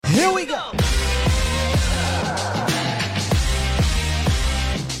Here we go.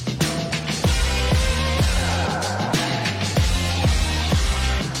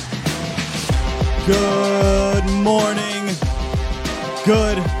 Good morning,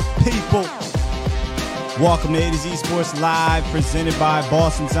 good people. Welcome to A to Z Sports Live, presented by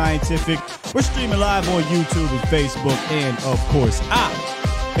Boston Scientific. We're streaming live on YouTube and Facebook, and of course, I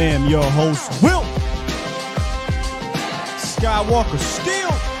am your host, Will Skywalker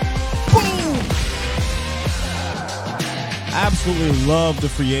Steel. Boom! Absolutely love the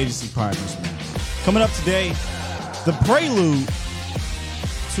free agency primers, man. Coming up today, the prelude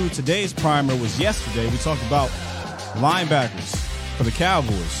to today's primer was yesterday. We talked about linebackers for the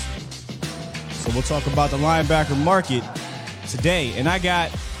Cowboys. So we'll talk about the linebacker market today. And I got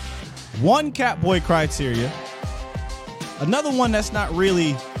one Catboy criteria, another one that's not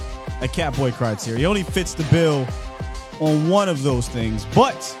really a Catboy criteria. It only fits the bill on one of those things,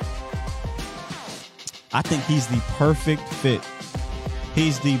 but I think he's the perfect fit.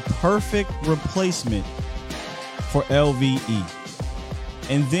 He's the perfect replacement for LVE.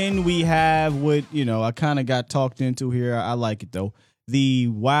 And then we have what, I kind of got talked into here. I like it, though. The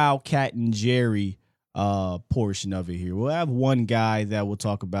Wildcat and Jerry portion of it here. We'll have one guy that we'll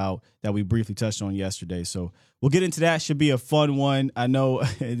talk about that we briefly touched on yesterday. So we'll get into that. Should be a fun one. I know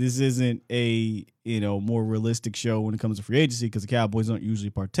this isn't a, more realistic show when it comes to free agency because the Cowboys don't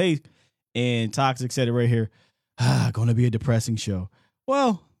usually partake. And Toxic said it right here. Going to be a depressing show.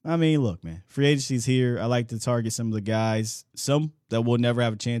 Well, I mean, look, man, free agency's here. I like to target some of the guys, some that we'll never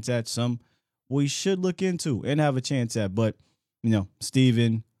have a chance at, some we should look into and have a chance at. But,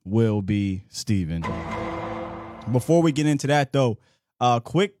 Steven will be Steven. Before we get into that, though,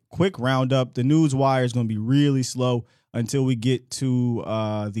 quick roundup. The news wire is going to be really slow until we get to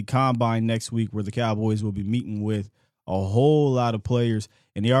the combine next week, where the Cowboys will be meeting with a whole lot of players.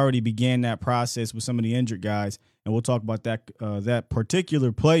 And they already began that process with some of the injured guys. And we'll talk about that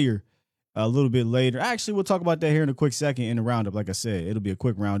particular player a little bit later. Actually, we'll talk about that here in a quick second in the roundup. Like I said, it'll be a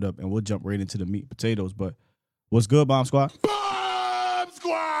quick roundup, and we'll jump right into the meat and potatoes. But what's good, Bomb Squad? Bomb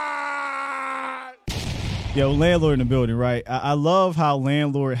Squad! Yo, Landlord in the building, right? I love how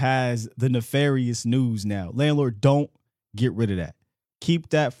Landlord has the nefarious news now. Landlord, don't get rid of that.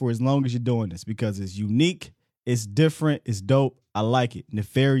 Keep that for as long as you're doing this, because it's unique, it's different, it's dope. I like it.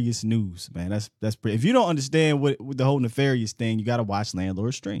 Nefarious news, man. That's pretty. If you don't understand what the whole nefarious thing, you got to watch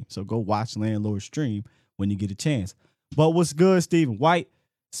Landlord stream. So go watch Landlord stream when you get a chance. But what's good, Stephen White,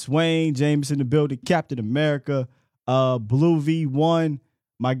 Swain, James in the building, Captain America, Blue V1,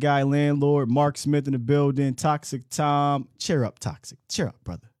 my guy Landlord, Mark Smith in the building, Toxic Tom. Cheer up, Toxic. Cheer up,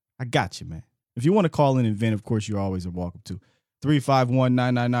 brother. I got you, man. If you want to call in and vent, of course, you're always welcome to.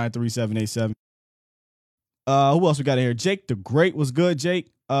 351-999-3787. Who else we got in here? Jake the Great was good,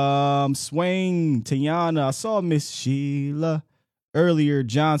 Jake. Swain, Tiana. I saw Miss Sheila earlier.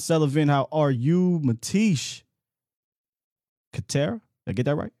 John Sullivan, how are you? Matish Katera, did I get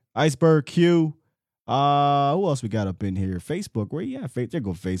that right? Iceberg Q. Who else we got up in here? Facebook. Where you at? There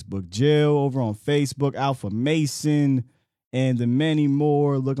go Facebook. Jill over on Facebook. Alpha Mason and the many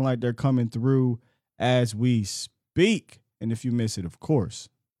more looking like they're coming through as we speak. And if you miss it, of course,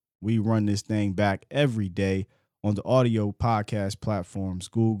 we run this thing back every day on the audio podcast platforms,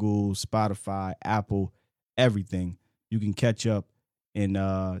 Google, Spotify, Apple, everything. You can catch up and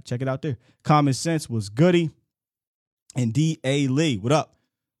check it out there. Common Sense was goody. And D.A. Lee, what up?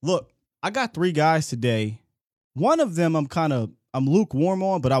 Look, I got three guys today. One of them I'm lukewarm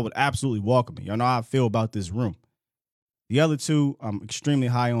on, but I would absolutely welcome it. Y'all know how I feel about this room. The other two I'm extremely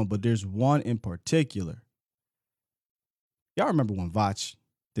high on, but there's one in particular. Y'all remember when Vach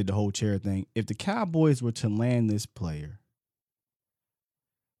did the whole chair thing? If the Cowboys were to land this player,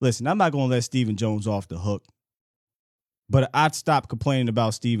 listen, I'm not going to let Stephen Jones off the hook, but I'd stop complaining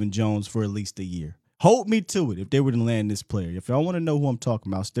about Stephen Jones for at least a year. Hold me to it if they were to land this player. If y'all want to know who I'm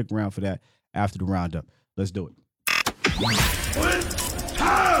talking about, stick around for that after the roundup. Let's do it. It's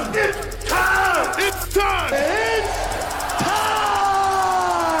time! It's time! It's time!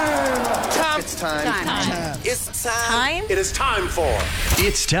 It's time! It's time! It is time for.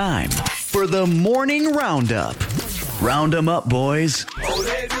 It's time for the morning roundup. Round 'em up, boys.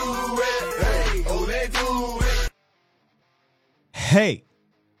 Hey,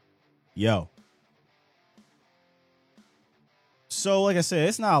 yo. So, like I said,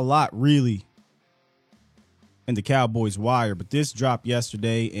 it's not a lot really in the Cowboys wire, but this dropped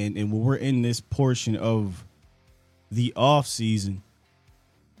yesterday, and when we're in this portion of the offseason,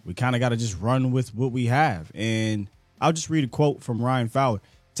 we kind of got to just run with what we have. And I'll just read a quote from Ryan Fowler.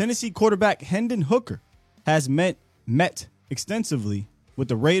 Tennessee quarterback Hendon Hooker has met extensively with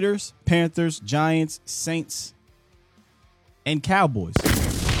the Raiders, Panthers, Giants, Saints, and Cowboys.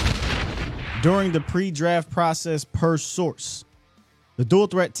 During the pre-draft process, per source, the dual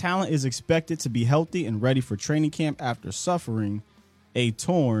threat talent is expected to be healthy and ready for training camp after suffering a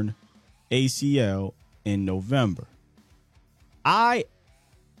torn ACL in November. I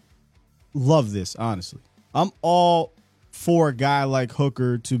love this, honestly. I'm all for a guy like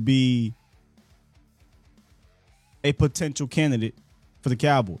Hooker to be a potential candidate for the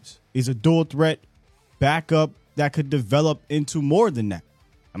Cowboys. He's a dual threat backup that could develop into more than that.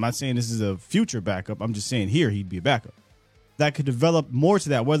 I'm not saying this is a future backup. I'm just saying here he'd be a backup that could develop more to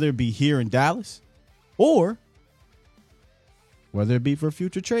that, whether it be here in Dallas or whether it be for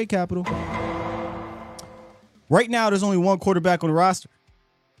future trade capital. Right now, there's only one quarterback on the roster,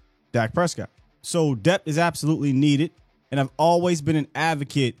 Dak Prescott. So depth is absolutely needed, and I've always been an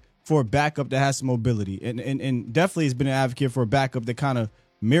advocate for a backup that has some mobility, and definitely has been an advocate for a backup that kind of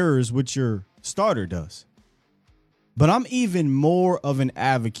mirrors what your starter does. But I'm even more of an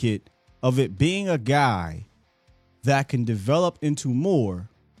advocate of it being a guy that can develop into more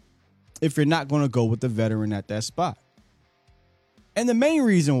if you're not going to go with the veteran at that spot. And the main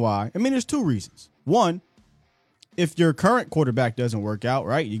reason why, there's two reasons. One, if your current quarterback doesn't work out,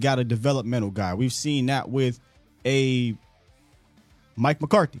 right, you got a developmental guy. We've seen that with a Mike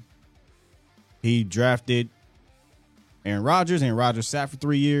McCarthy. He drafted Aaron Rodgers. Aaron Rodgers sat for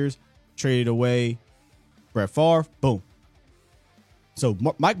 3 years, traded away Brett Favre, boom. So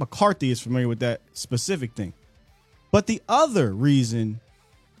Mike McCarthy is familiar with that specific thing. But the other reason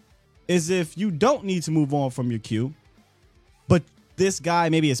is if you don't need to move on from your Q, but this guy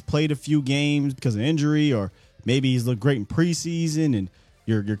maybe has played a few games because of injury, or maybe he's looked great in preseason and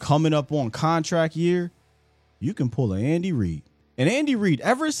you're coming up on contract year, you can pull an Andy Reid. And Andy Reid,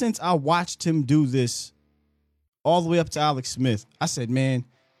 ever since I watched him do this all the way up to Alex Smith, I said, man,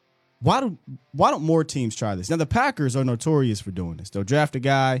 why don't more teams try this? Now, the Packers are notorious for doing this. They'll draft a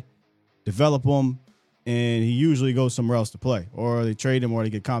guy, develop him, and he usually goes somewhere else to play, or they trade him, or they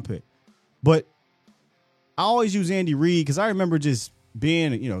get comp hit. But I always use Andy Reid because I remember just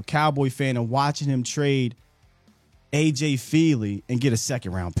being, a Cowboy fan and watching him trade A.J. Feely and get a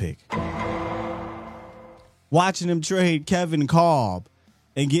second-round pick. Watching him trade Kevin Kolb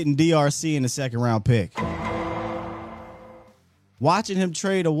and getting DRC in the second-round pick. Watching him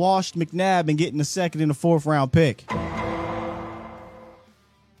trade a washed McNabb and getting a second and a fourth-round pick.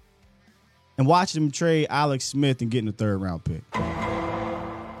 And watching him trade Alex Smith and getting a third-round pick.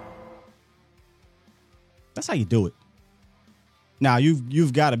 That's how you do it. Now,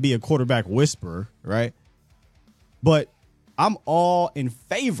 you've got to be a quarterback whisperer, right? But I'm all in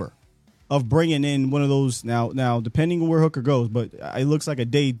favor of bringing in one of those now, depending on where Hooker goes, but it looks like a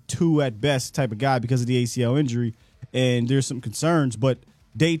day 2 at best type of guy because of the ACL injury, and there's some concerns. But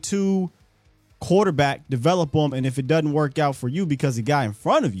day 2 quarterback, develop them, and if it doesn't work out for you because the guy in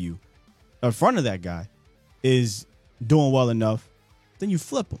front of you, in front of that guy, is doing well enough, then you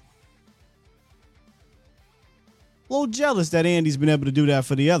flip him. A little jealous that Andy's been able to do that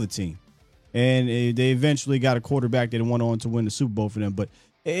for the other team. And they eventually got a quarterback that went on to win the Super Bowl for them. But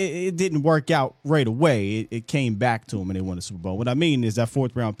it didn't work out right away. It came back to them and they won the Super Bowl. What I mean is that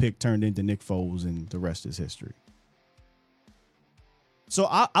 4th-round pick turned into Nick Foles, and the rest is history. So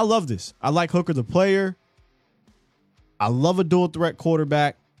I love this. I like Hooker the player. I love a dual threat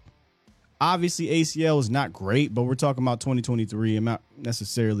quarterback. Obviously, ACL is not great, but we're talking about 2023. I'm not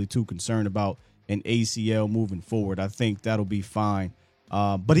necessarily too concerned about an ACL moving forward. I think that'll be fine.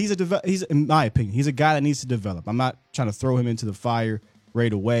 But he's in my opinion, he's a guy that needs to develop. I'm not trying to throw him into the fire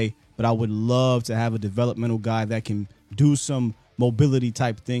right away, but I would love to have a developmental guy that can do some mobility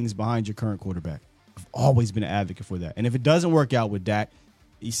type things behind your current quarterback. I've always been an advocate for that. And if it doesn't work out with Dak,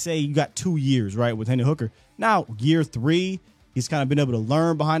 you say you got 2 years, right, with Hendon Hooker. Now, year 3, he's kind of been able to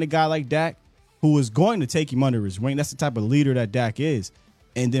learn behind a guy like Dak, who is going to take him under his wing. That's the type of leader that Dak is.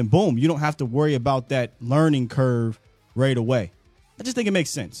 And then, boom, you don't have to worry about that learning curve right away. I just think it makes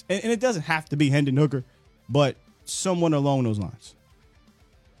sense. And it doesn't have to be Hendon Hooker, but someone along those lines.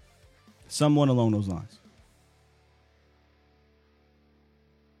 Someone along those lines.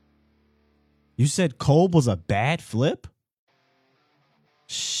 You said Kolb was a bad flip?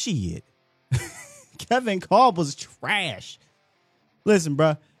 Shit. Kevin Kolb was trash. Listen,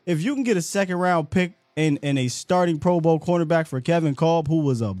 bro, if you can get a 2nd-round pick and a starting Pro Bowl cornerback for Kevin Kolb, who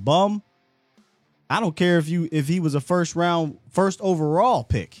was a bum, I don't care if he was a first overall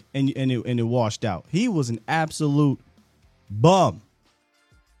pick and it washed out. He was an absolute bum.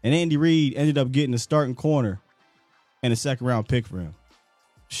 And Andy Reid ended up getting a starting corner and a 2nd-round pick for him.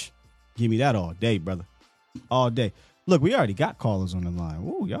 Give me that all day, brother. All day. Look, we already got callers on the line.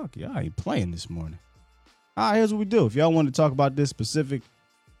 Ooh, y'all ain't playing this morning. All right, here's what we do. If y'all want to talk about this specific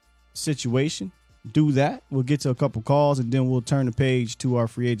situation, do that. We'll get to a couple calls, and then we'll turn the page to our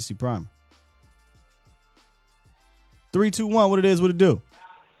free agency primer. 3, 2, 1, what it is, what it do?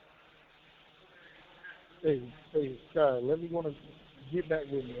 Hey, Sky, let me want to get back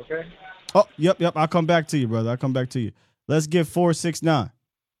with me, okay? Oh, yep. I'll come back to you, brother. I'll come back to you. Let's get 469.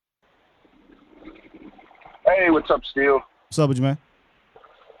 Hey, what's up, Steele? What's up with you, man?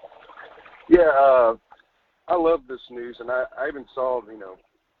 Yeah, I love this news, and I even saw,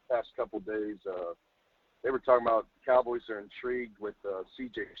 past couple days, they were talking about Cowboys are intrigued with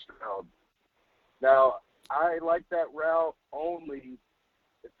C.J. Stroud. Now, I like that route only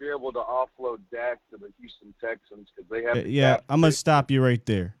if you're able to offload Dak to the Houston Texans because they have. Yeah, I'm gonna stop you right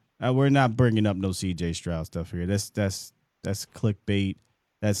there. We're not bringing up no C.J. Stroud stuff here. That's clickbait.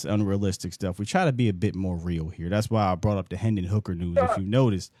 That's unrealistic stuff. We try to be a bit more real here. That's why I brought up the Hendon Hooker news. If you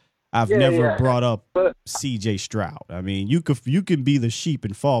noticed, I've never brought up C.J. Stroud. I mean, you can be the sheep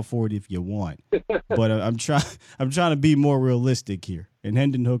and fall for it if you want, but I'm trying to be more realistic here. And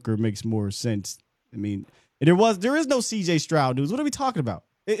Hendon Hooker makes more sense. I mean, there is no C.J. Stroud news. What are we talking about?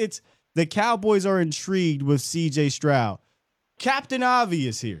 It's the Cowboys are intrigued with C.J. Stroud. Captain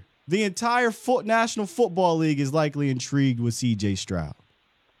Obvious here. The entire National Football League is likely intrigued with C.J. Stroud.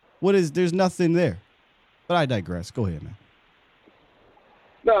 There's nothing there. But I digress. Go ahead, man.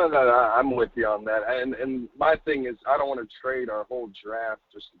 No, I'm with you on that. And my thing is I don't want to trade our whole draft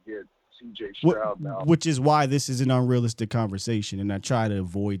just to get C.J. Stroud now. Which is why this is an unrealistic conversation, and I try to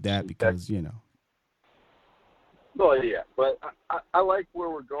avoid that because, Well, yeah, but I like where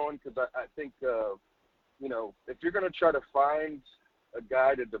we're going because I think, if you're going to try to find a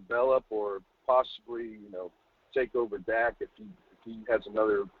guy to develop or possibly, take over Dak if he has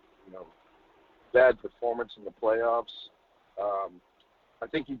another, bad performance in the playoffs, I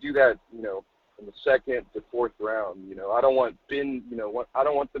think you do that, in the second to fourth round. I don't want I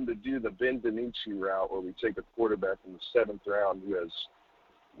don't want them to do the Ben DiNucci route where we take a quarterback in the seventh round who has,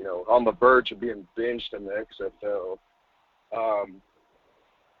 on the verge of being benched in the XFL.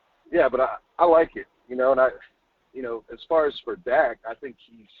 Yeah, but I like it, and as far as for Dak, I think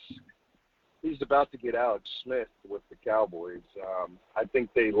he's about to get Alex Smith with the Cowboys. I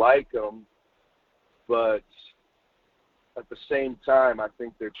think they like him, but at the same time, I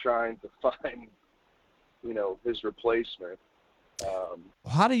think they're trying to find, his replacement.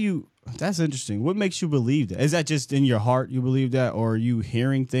 That's interesting. What makes you believe that? Is that just in your heart you believe that, or are you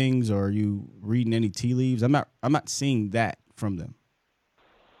hearing things, or are you reading any tea leaves? I'm not seeing that from them.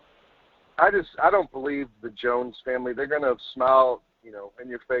 I don't believe the Jones family. They're going to smile, in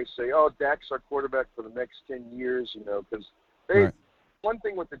your face, say, "Oh, Dak's our quarterback for the next 10 years," because right. One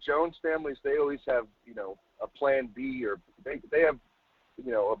thing with the Jones family is they always have, a plan B, or they have,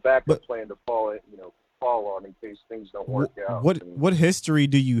 a backup plan to fall on in case things don't work out. What history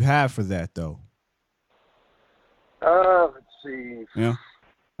do you have for that, though? Let's see. Yeah,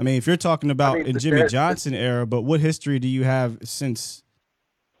 I mean, if you're talking about in Jimmy Johnson era, but what history do you have since,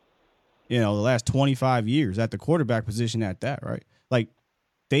 the last 25 years at the quarterback position at that, right? Like,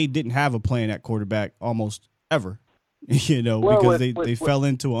 they didn't have a plan at quarterback almost ever, because they fell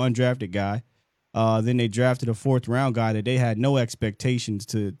into an undrafted guy. Then they drafted a fourth-round guy that they had no expectations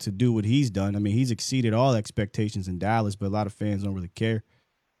to do what he's done. I mean, he's exceeded all expectations in Dallas, but a lot of fans don't really care.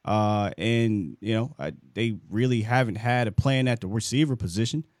 They really haven't had a plan at the receiver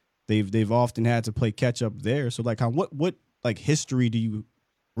position. They've often had to play catch up there. So, like, what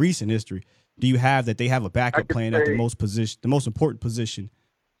recent history do you have that they have a backup plan at the most important position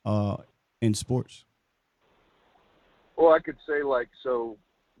in sports? Well, I could say,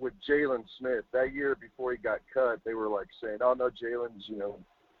 with Jalen Smith, that year before he got cut, they were saying, "Oh no, Jalen's,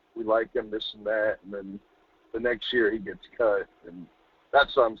 we like him, this and that," and then the next year he gets cut, and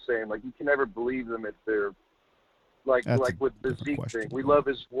that's what I'm saying. You can never believe them if they're with the Zeke thing. We love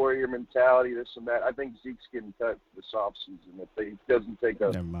his warrior mentality, this and that. I think Zeke's getting cut this offseason if he doesn't take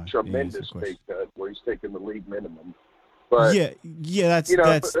a tremendous pay cut where he's taking the league minimum. But that's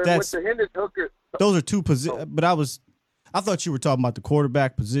with the Hendon Hooker. Those are two positions, but I thought you were talking about the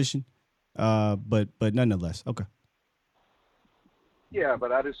quarterback position, but nonetheless, okay. Yeah,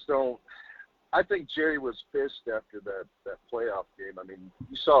 but I just don't. I think Jerry was pissed after that playoff game. I mean,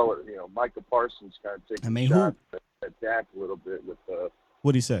 you saw Micah Parsons kind of taking a shot at Dak a little bit with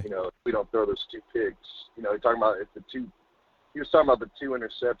what did he say? If we don't throw those two picks. He's talking about He was talking about the two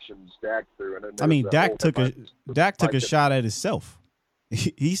interceptions Dak threw, and then Dak took a shot at himself.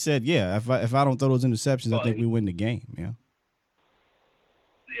 He said, "Yeah, if I don't throw those interceptions, I think we win the game." Yeah.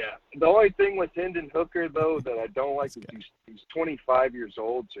 Yeah, The only thing with Hendon Hooker, though, that I don't like is he's 25 years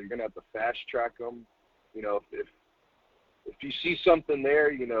old, so you're going to have to fast-track him. You know, if you see something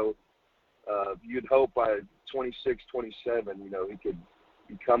there, you know, you'd hope by 26, 27, you know, he could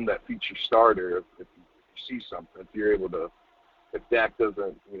become that feature starter if you see something, if you're able to, if Dak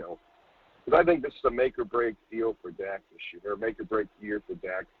doesn't, you know. Because I think this is a make-or-break deal for Dak this year, or make-or-break year for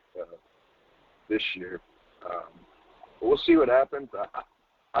Dak this year. But we'll see what happens.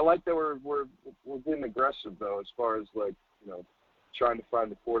 I like that we're getting aggressive, though, as far as, like, you know, trying to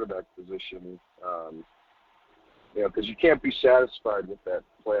find the quarterback position. You know, because you can't be satisfied with that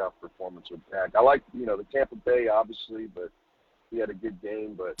playoff performance with Dak. I like, you know, the Tampa Bay, obviously, but he had a good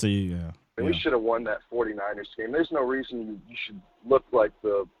game. But so, yeah. We should have won that 49ers game. There's no reason you should look like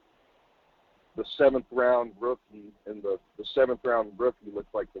the seventh-round rookie, and the seventh-round rookie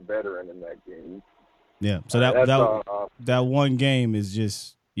looked like the veteran in that game. Yeah, so that one game is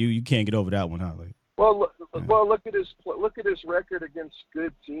just you can't get over that one, huh? Like, look at his record against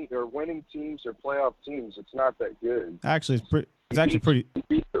good teams or winning teams or playoff teams. It's not that good. Actually, it's actually pretty. He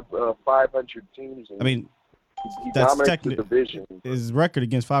beat 500 teams. I mean, he dominates the division. His record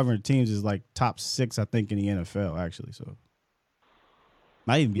against 500 teams is like top 6, I think, in the NFL. Actually, so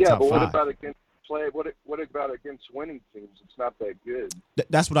might even be top 5. Yeah, but what about against winning teams? It's not that good.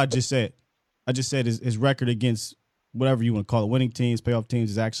 That's what I just said. I just said his record against whatever you want to call it, winning teams, playoff teams,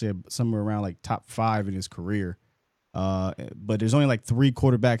 is actually somewhere around like top 5 in his career. But there's only like 3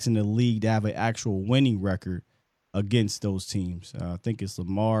 quarterbacks in the league that have an actual winning record against those teams. I think it's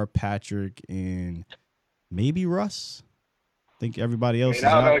Lamar, Patrick, and maybe Russ. I think everybody else is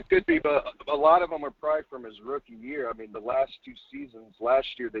out. It could be, but a lot of them are probably from his rookie year. I mean, the last 2 seasons,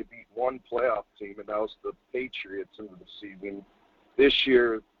 last year they beat one playoff team, and that was the Patriots into the season. This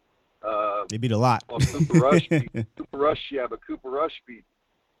year, they beat a lot. Well, Cooper Rush beat.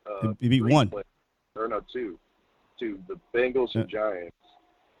 He beat 1. Or no, 2. The Bengals and Giants.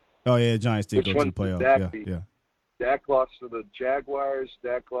 Oh yeah, Giants did go to the playoffs. Yeah. Dak lost to the Jaguars.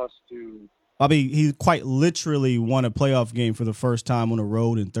 Dak lost to. I mean, he quite literally won a playoff game for the first time on the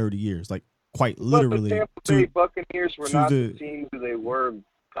road in 30 years. Like, quite literally. But the Tampa Bay Buccaneers were not the team who they were a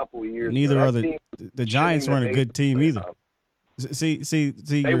couple of years ago. Neither are the Giants weren't a good team either. See.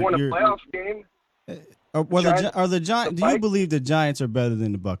 They won a playoff game. Are the Giants? Do you believe the Giants are better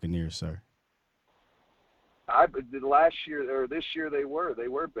than the Buccaneers, sir? Last year or this year they were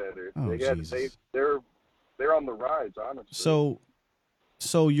better. Oh, they're on the rise, honestly.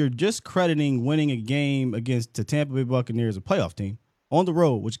 So you're just crediting winning a game against the Tampa Bay Buccaneers, a playoff team, on the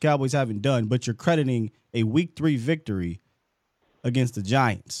road, which Cowboys haven't done, but you're crediting a Week 3 victory against the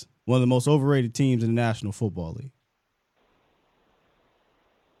Giants, one of the most overrated teams in the National Football League.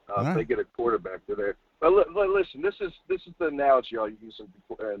 They get a quarterback to there. But listen, this is the analogy I'll use,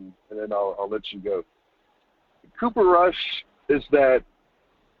 and then I'll let you go. Cooper Rush is that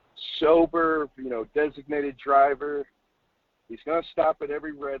sober, designated driver. He's going to stop at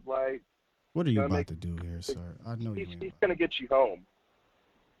every red light. What are you about to do here, sir? I know he's going to get you home.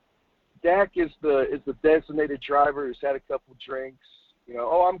 Dak is the designated driver who's had a couple drinks.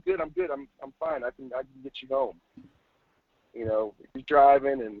 I'm good. I'm fine. I can get you home. He's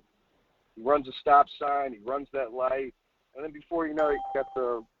driving and he runs a stop sign. He runs that light, and then before you know it, you got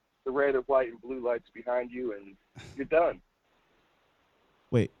the red, white, and blue lights behind you, and you're done.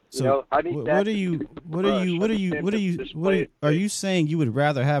 Wait, so are you saying you would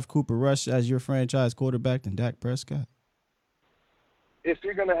rather have Cooper Rush as your franchise quarterback than Dak Prescott? If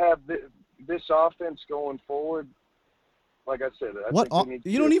you're going to have this offense going forward, like I said,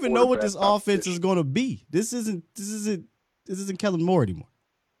 you don't even know what this offense is going to be. This isn't Kellen Moore anymore.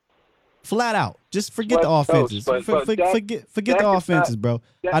 Flat out, just forget the offenses. Forget the offenses, bro.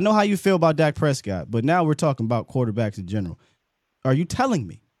 I know how you feel about Dak Prescott, but now we're talking about quarterbacks in general. Are you telling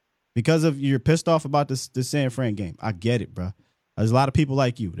me because you're pissed off about the San Fran game? I get it, bro. There's a lot of people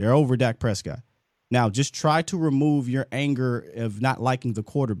like you. They're over Dak Prescott. Now, just try to remove your anger of not liking the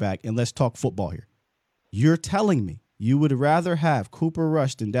quarterback, and let's talk football here. You're telling me you would rather have Cooper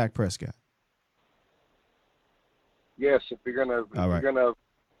Rush than Dak Prescott? Yes, if you're gonna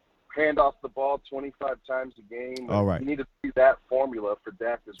hand off the ball 25 times a game, all right, you need to see that formula for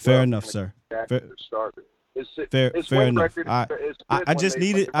Dak as well. Fair enough, sir. Fair enough. I just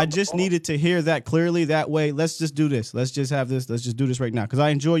needed to hear that clearly. That way, let's just do this. Let's just have this. Let's just do this right now because I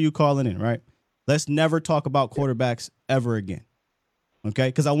enjoy you calling in. Right? Let's never talk about quarterbacks ever again. Okay?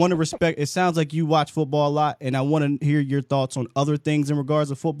 Because I want to respect. It sounds like you watch football a lot, and I want to hear your thoughts on other things in regards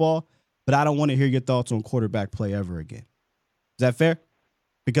to football. But I don't want to hear your thoughts on quarterback play ever again. Is that fair?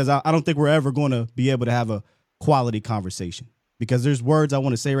 Because I don't think we're ever going to be able to have a quality conversation. because there's words I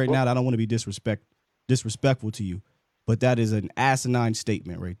want to say right now that I don't want to be disrespectful to you, but that is an asinine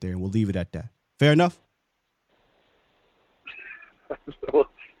statement right there, and we'll leave it at that. Fair enough?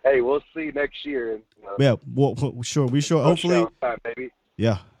 Hey, we'll see next year. Yeah, well, sure. We sure. Hopefully. Time, baby.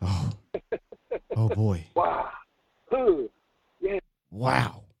 Yeah. Oh. Oh boy. Wow. Ooh. Yeah.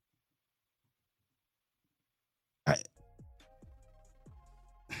 Wow.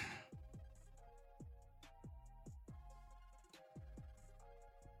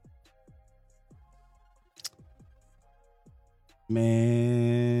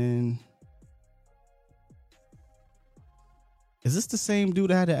 Man. Is this the same dude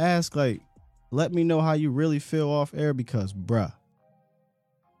I had to ask, like, let me know how you really feel off air? Because, bruh,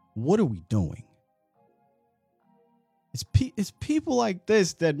 what are we doing? It's people like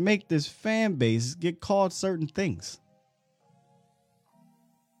this that make this fan base get called certain things.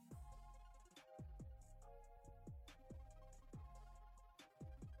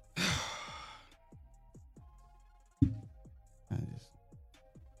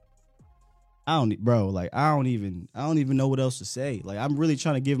 I don't even know what else to say. Like, I'm really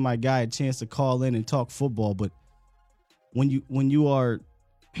trying to give my guy a chance to call in and talk football, but when you are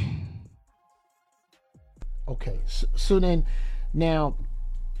okay, so then now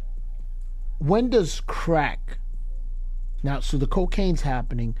when does crack now, so the cocaine's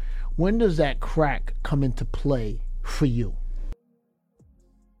happening, when does that crack come into play for you?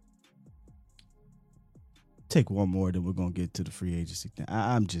 Take one more, then we're gonna get to the free agency thing.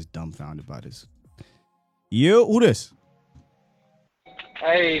 I'm just dumbfounded by this. Yo, who this?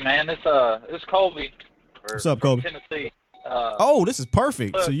 Hey man, it's Colby. What's up, Colby? Tennessee. Oh, this is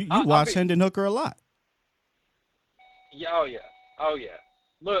perfect. Look, so you watch Hendon Hooker a lot. Yeah, oh yeah.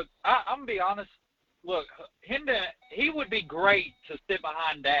 Look, I'm gonna be honest. Look, Hendon, he would be great to sit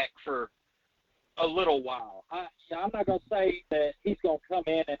behind Dak for a little while. I'm not gonna say that he's gonna come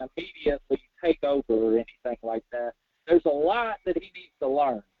in and immediately take over or anything like that. There's a lot that he needs to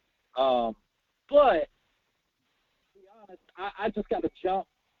learn. But to be honest, I just got to jump.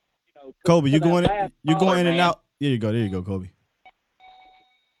 Kobe, you're going in and out. There you go, Kobe.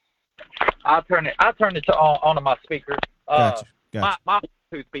 I turn it to onto my speaker. Gotcha. My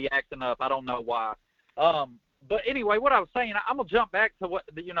tooth be acting up. I don't know why. But anyway, what I was saying, I'm gonna jump back to what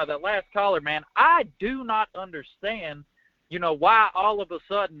that last caller, man. I do not understand, why all of a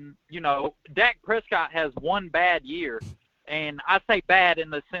sudden, Dak Prescott has one bad year, and I say bad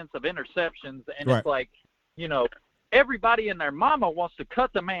in the sense of interceptions, and right. It's like, everybody and their mama wants to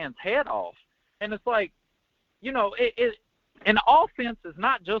cut the man's head off, and it's like, an offense is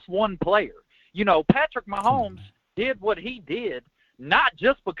not just one player. Patrick Mahomes did what he did, not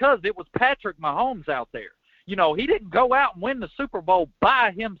just because it was Patrick Mahomes out there. He didn't go out and win the Super Bowl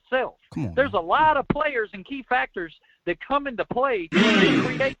by himself. There's a lot of players and key factors that come into play to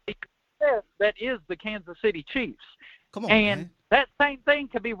create the success that is the Kansas City Chiefs. And that same thing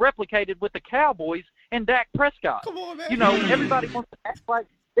can be replicated with the Cowboys and Dak Prescott. Come on, man. Everybody wants to act like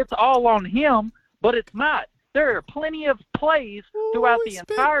it's all on him, but it's not. There are plenty of plays throughout the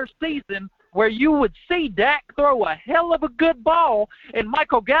entire season where you would see Dak throw a hell of a good ball and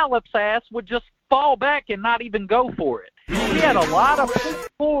Michael Gallup's ass would just fall back and not even go for it. He had a lot of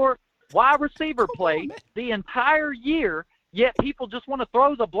poor wide receiver play the entire year, yet people just want to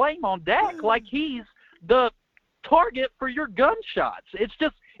throw the blame on Dak like he's the target for your gunshots.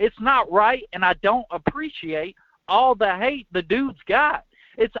 It's not right, and I don't appreciate all the hate the dude's got.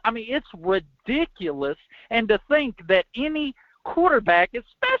 It's ridiculous, and to think that any quarterback,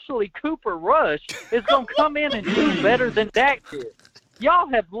 especially Cooper Rush, is going to come in and do better than Dak did. Y'all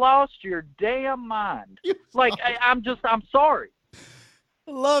have lost your damn mind. I'm sorry.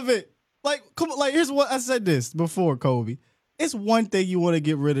 Love it. Like, come on, like, here's what I said this before, Kobe. It's one thing you want to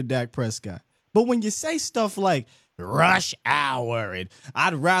get rid of Dak Prescott, but when you say stuff like rush hour and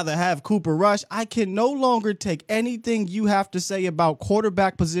I'd rather have Cooper Rush, I can no longer take anything you have to say about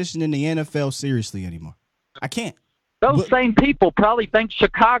quarterback position in the NFL seriously anymore. I can't. Those same people probably think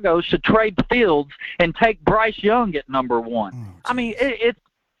Chicago should trade Fields and take Bryce Young at number one. I mean, it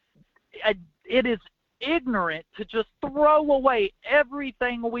is ignorant to just throw away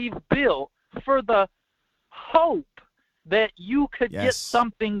everything we've built for the hope that you could get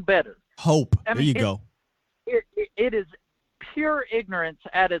something better. Hope. There you go. It is pure ignorance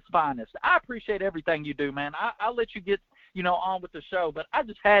at its finest. I appreciate everything you do, man. I'll let you get on with the show, but I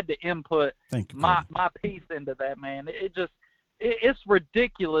just had to input my piece into that, man. It's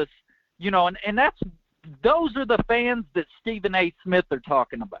ridiculous, and those are the fans that Stephen A. Smith are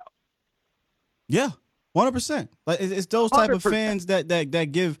talking about. Yeah, 100%. Like it's those type 100%. Of fans that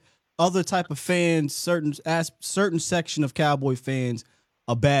give other type of fans, certain section of Cowboy fans,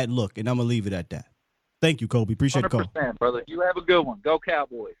 a bad look, and I'm gonna leave it at that. Thank you, Kobe. Appreciate the call. 100%, brother. You have a good one. Go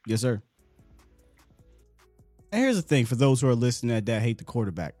Cowboys. Yes, sir. And here's the thing for those who are listening that hate the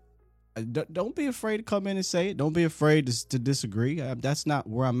quarterback. Don't be afraid to come in and say it. Don't be afraid to disagree. That's not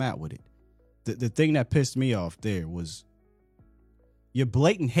where I'm at with it. The thing that pissed me off there was your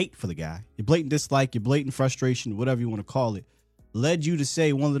blatant hate for the guy, your blatant dislike, your blatant frustration, whatever you want to call it, led you to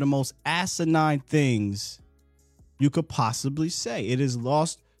say one of the most asinine things you could possibly say.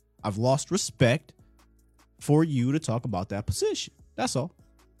 I've lost respect for you to talk about that position. That's all.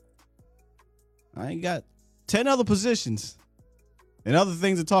 I ain't got 10 other positions and other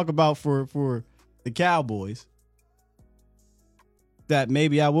things to talk about for the Cowboys that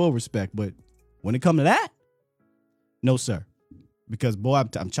maybe I will respect. But when it comes to that, no, sir. Because, boy,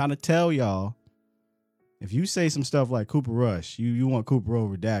 I'm trying to tell y'all, if you say some stuff like Cooper Rush, you want Cooper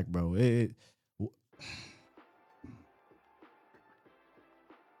over Dak, bro.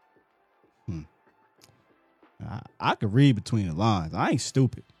 I could read between the lines. I ain't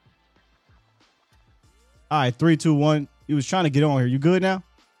stupid. All right, 3, 2, 1. You was trying to get on here. You good now?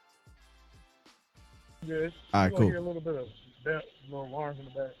 Good. All right, cool. Hear a little bit of little alarms in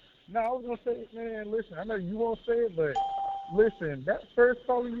the back. No, I was gonna say, man, listen. I know you won't say it, but listen, that first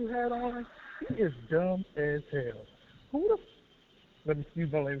caller you had on, he is dumb as hell. Let me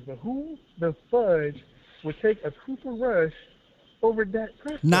excuse my language, but who the fudge would take a Cooper Rush over Dak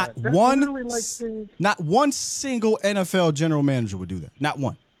Prescott? Not That's one single NFL general manager would do that. Not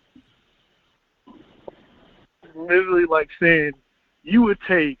one. Literally like saying you would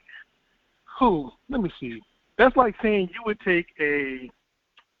take who? Let me see. That's like saying you would take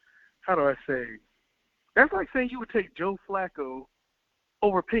that's like saying you would take Joe Flacco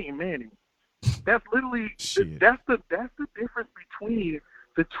over Peyton Manning. That's literally that's the difference between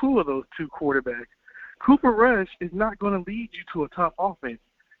the two of those two quarterbacks. Cooper Rush is not going to lead you to a top offense.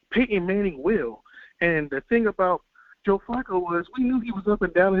 Peyton Manning will. And the thing about Joe Flacco was we knew he was up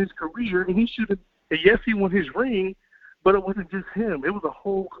and down in his career, and he should have. Yes, he won his ring, but it wasn't just him. It was a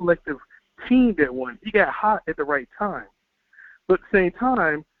whole collective team that won. He got hot at the right time. But at the same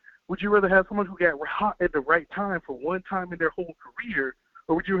time, would you rather have someone who got hot at the right time for one time in their whole career,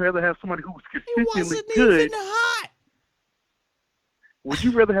 or would you rather have somebody who was consistently good? Even hot. Would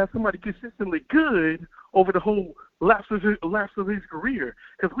you rather have somebody consistently good over the whole lapse of his career?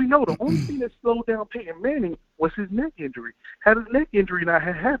 Because we know the only thing that slowed down Peyton Manning was his neck injury. Had his neck injury not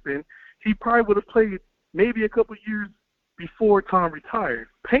had happened, he probably would have played maybe a couple years before Tom retired.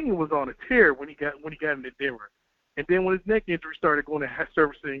 Payne was on a tear when he got into Denver, and then when his neck injury started going to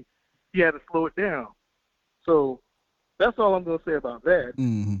servicing, he had to slow it down. So that's all I'm going to say about that.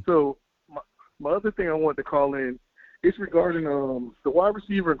 Mm-hmm. So my other thing I wanted to call in is regarding the wide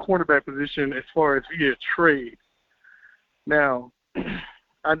receiver and cornerback position as far as via trade. Now,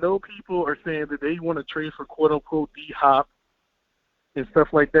 I know people are saying that they want to trade for quote unquote D-Hop and stuff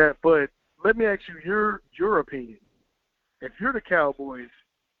like that, but let me ask you your opinion. If you're the Cowboys,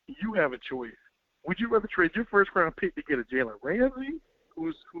 you have a choice. Would you rather trade your first round pick to get a Jalen Ramsey,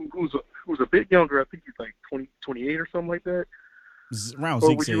 who's a bit younger? I think he's like 28 or something like that. Around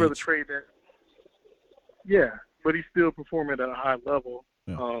or would you rather trade that? Yeah, but he's still performing at a high level,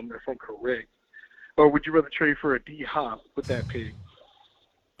 if I'm correct. Or would you rather trade for a D-Hop with that pick?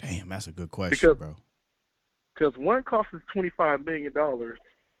 Damn, that's a good question, bro. Because one cost is $25 million,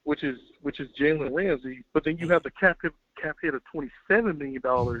 which is Jalen Ramsey, but then you have the cap hit of $27 million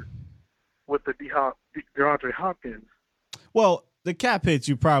with the DeAndre Hopkins. Well, the cap hits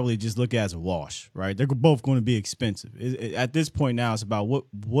you probably just look at as a wash, right? They're both going to be expensive. At this point now, it's about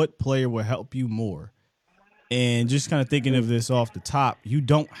what player will help you more. And just kind of thinking of this off the top, you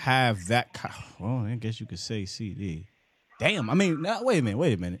don't have that. Well, I guess you could say CD. Damn, I mean, wait a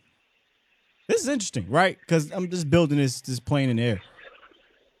minute. This is interesting, right? Because I'm just building this plane in the air.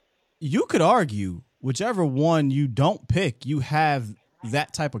 You could argue whichever one you don't pick, you have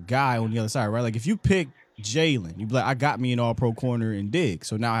that type of guy on the other side, right? Like if you pick Jalen, you be like, I got me an all-pro corner in Diggs,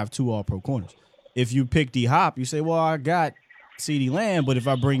 so now I have 2 all-pro corners. If you pick D-Hop, you say, well, I got CeeDee Lamb, but if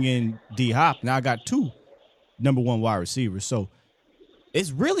I bring in D-Hop, now I got 2 number 1 wide receivers. So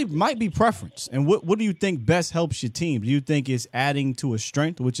it's really might be preference. And what do you think best helps your team? Do you think it's adding to a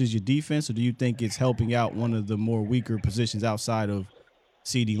strength, which is your defense, or do you think it's helping out one of the more weaker positions outside of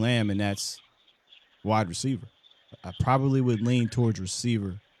CeeDee Lamb, and that's wide receiver? I probably would lean towards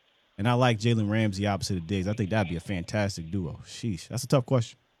receiver, and I like Jalen Ramsey opposite of Diggs. I think that'd be a fantastic duo. Sheesh, that's a tough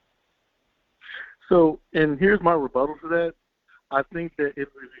question. So, and here's my rebuttal to that. I think that it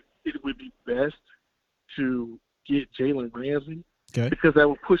would be best to get Jalen Ramsey because that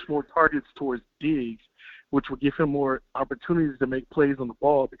would push more targets towards Diggs, which would give him more opportunities to make plays on the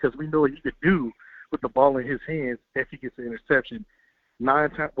ball, because we know what he could do with the ball in his hands if he gets an interception.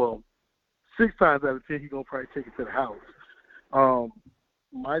 6 times out of 10, he's going to probably take it to the house.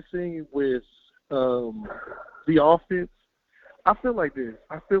 My thing with the offense, I feel like this.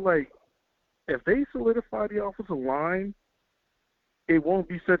 I feel like if they solidify the offensive line, it won't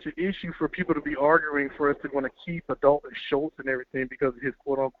be such an issue for people to be arguing for us to want to keep Dalton Schultz and everything because of his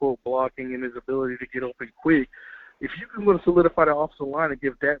quote-unquote blocking and his ability to get open quick. If you can want to solidify the offensive line and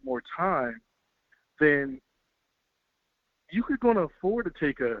give that more time, then you could going to afford to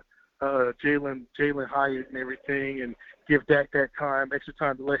take a Jalen Hyatt and everything and give Dak that time, extra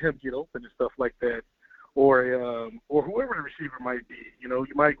time to let him get open and stuff like that, or whoever the receiver might be. You know,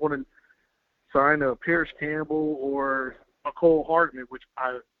 you might want to sign a Parrish Campbell or a Cole Hartman, which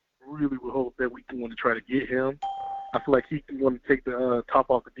I really would hope that we can want to try to get him. I feel like he can want to take the top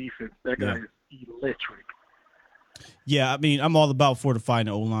off the defense. That guy is electric. Yeah, I mean, I'm all about fortifying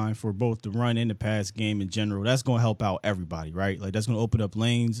the O-line for both the run and the pass game in general. That's going to help out everybody, right? Like, that's going to open up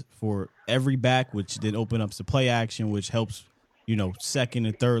lanes for every back, which then open up the play action, which helps, you know, second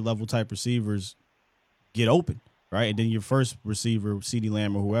and third level type receivers get open, right? And then your first receiver, CeeDee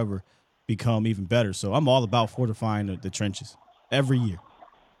Lamb or whoever, become even better. So I'm all about fortifying the trenches every year.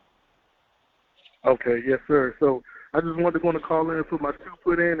 Okay, yes, sir. So I just wanted to go on the call in and put my 2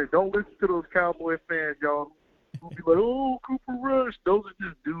 foot in, and don't listen to those Cowboy fans, y'all, who be like, oh, Cooper Rush. Those are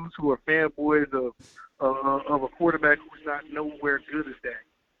just dudes who are fanboys of a quarterback who's not nowhere good as Dak.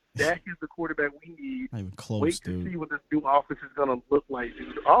 Dak is the quarterback we need. Not even close, Wait dude. to see what this new offense is going to look like. The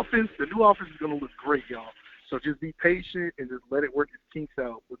new offense is going to look great, y'all. So just be patient and just let it work its kinks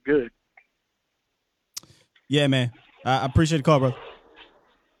out. We're good. Yeah, man. I appreciate the call, brother.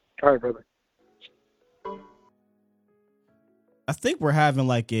 All right, brother. I think we're having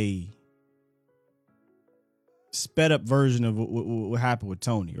like a sped up version of what happened with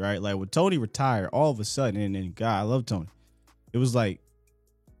Tony, right? Like when Tony retired, all of a sudden, and God, I love Tony. It was like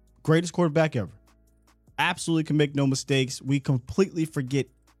greatest quarterback ever. Absolutely can make no mistakes. We completely forget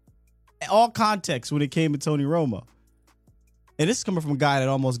all context when it came to Tony Romo. And this is coming from a guy that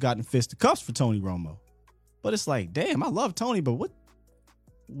almost got in fisticuffs for Tony Romo. But it's like, damn, I love Tony, but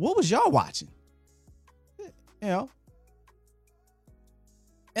what was y'all watching? You know?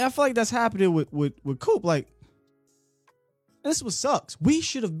 And I feel like that's happening with Coop. Like, this is what sucks. We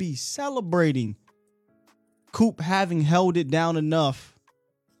should have been celebrating Coop having held it down enough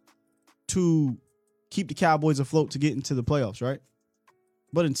to keep the Cowboys afloat to get into the playoffs, right?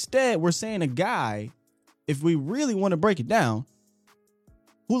 But instead, we're saying a guy, if we really want to break it down,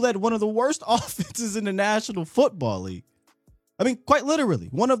 who led one of the worst offenses in the National Football League. I mean, quite literally,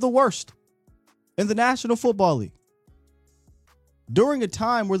 one of the worst in the National Football League. During a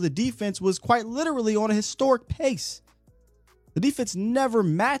time where the defense was quite literally on a historic pace. The defense never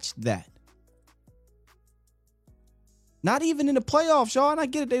matched that. Not even in the playoffs, y'all. And I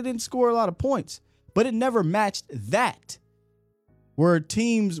get it, they didn't score a lot of points. But it never matched that. Where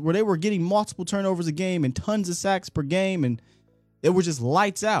teams, where they were getting multiple turnovers a game and tons of sacks per game, and it was just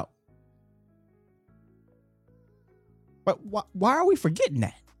lights out. But why are we forgetting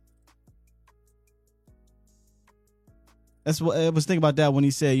that? That's what I was thinking about that when he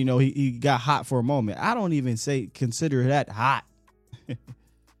said, you know, he got hot for a moment. I don't even consider that hot.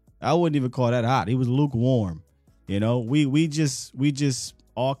 I wouldn't even call that hot. He was lukewarm. You know, we just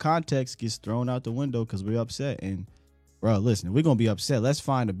all context gets thrown out the window because we're upset. And bro, listen, if we're gonna be upset, let's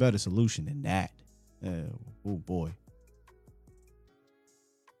find a better solution than that. Oh boy.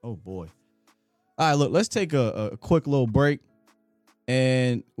 Oh boy. All right, look, let's take a quick little break.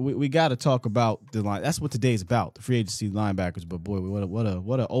 And we got to talk about the line. That's what today's about, the free agency linebackers. But boy,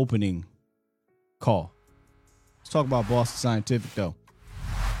 what a opening call. Let's talk about Boston Scientific, though.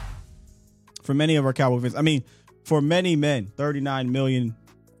 For many of our Cowboy fans, I mean, for many men, 39 million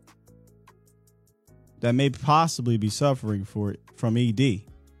that may possibly be suffering from ED.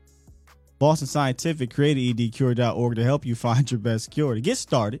 Boston Scientific created edcure.org to help you find your best cure. To get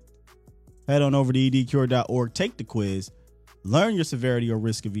started, head on over to edcure.org, take the quiz. Learn your severity or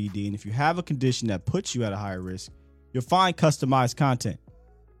risk of ED, and if you have a condition that puts you at a higher risk, you'll find customized content.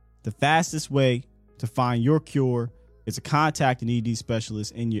 The fastest way to find your cure is to contact an ED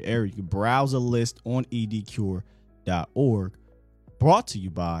specialist in your area. You can browse a list on edcure.org. Brought to you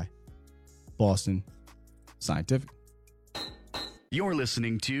by Boston Scientific. You're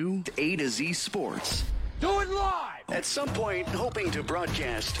listening to A to Z Sports. Do it live! At some point, hoping to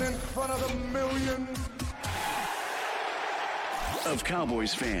broadcast In front of the millions of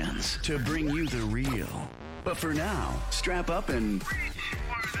Cowboys fans to bring you the real But for now, strap up and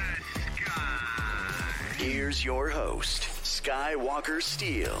here's your host, Skywalker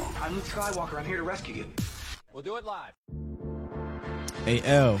Steele. I'm Luke Skywalker. I'm here to rescue you. We'll do it live. Hey,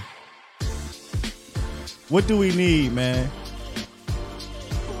 L. What do we need, man?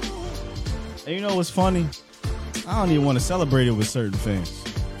 And you know what's funny? I don't even want to celebrate it with certain fans.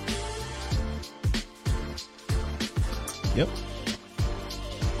 Yep.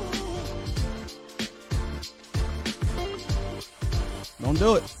 Don't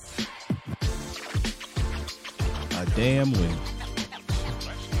do it. A damn win.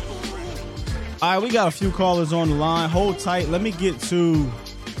 All right, we got a few callers on the line. Hold tight. Let me get to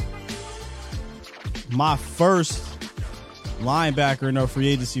my first linebacker in our free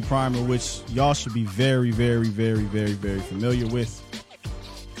agency primer, which y'all should be very, very, very, very, very familiar with.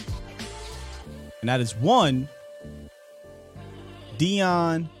 And that is one,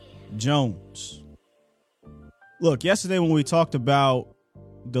 Deion Jones. Look, yesterday when we talked about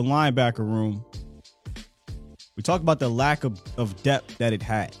the linebacker room, we talked about the lack of depth that it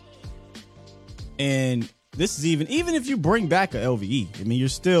had. And this is even if you bring back a LVE, I mean, you're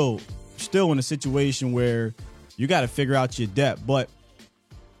still in a situation where you got to figure out your depth. But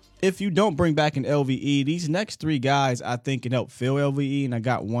if you don't bring back an LVE, these next three guys I think can help fill LVE, and I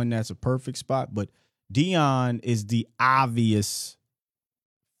got one that's a perfect spot. But Deion is the obvious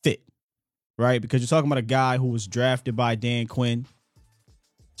fit, right? Because you're talking about a guy who was drafted by Dan Quinn,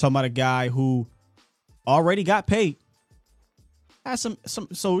 talking about a guy who already got paid. Has some.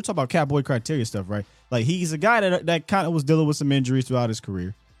 So we're talking about Cowboy criteria stuff, right? Like, he's a guy that kind of was dealing with some injuries throughout his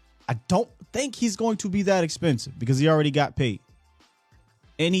career. I don't think he's going to be that expensive because he already got paid.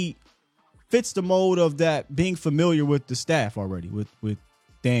 And he fits the mold of that being familiar with the staff already, with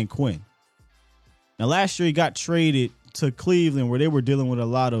Dan Quinn. Now, last year he got traded to Cleveland where they were dealing with a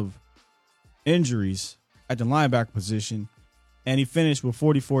lot of injuries at the linebacker position. And he finished with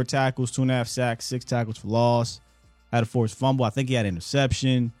 44 tackles, 2.5 sacks, 6 tackles for loss, had a forced fumble. I think he had an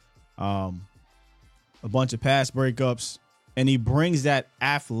interception, a bunch of pass breakups. And he brings that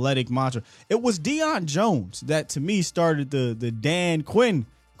athletic mantra. It was Deion Jones that, to me, started the Dan Quinn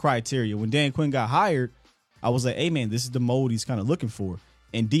criteria. When Dan Quinn got hired, I was like, hey, man, this is the mold he's kind of looking for.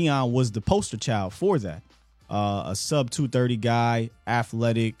 And Deion was the poster child for that. A sub-230 guy,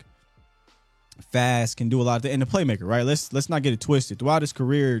 athletic, fast, can do a lot of things. And a playmaker, right? Let's not get it twisted. Throughout his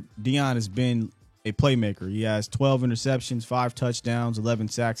career, Deion has been a playmaker. He has 12 interceptions, 5 touchdowns, 11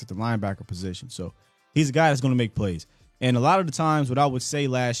 sacks at the linebacker position. So he's a guy that's going to make plays. And a lot of the times what I would say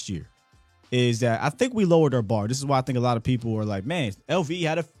last year is that I think we lowered our bar. This is why I think a lot of people were like, man,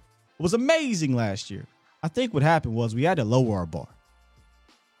 LVE was amazing last year. I think what happened was we had to lower our bar.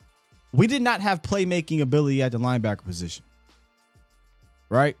 We did not have playmaking ability at the linebacker position.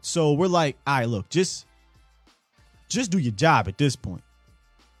 Right? So we're like, all right, look, just do your job at this point.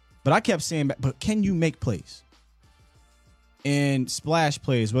 But I kept saying, but can you make plays? And splash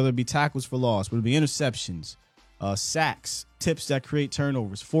plays, whether it be tackles for loss, whether it be interceptions, sacks, tips that create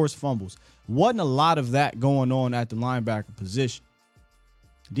turnovers, forced fumbles. Wasn't a lot of that going on at the linebacker position.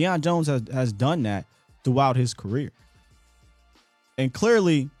 Deion Jones has done that throughout his career. And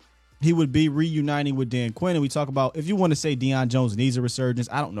clearly, he would be reuniting with Dan Quinn. And we talk about, if you want to say Deion Jones needs a resurgence,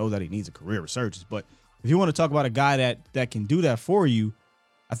 I don't know that he needs a career resurgence. But if you want to talk about a guy that can do that for you,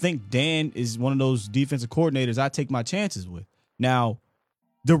 I think Dan is one of those defensive coordinators I take my chances with. Now,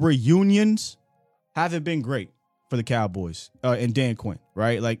 the reunions haven't been great for the Cowboys and Dan Quinn,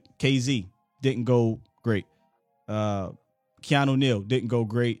 right? Like KZ didn't go great. Keanu Neal didn't go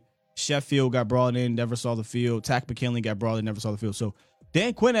great. Sheffield got brought in, never saw the field. Tack McKinley got brought in, never saw the field. So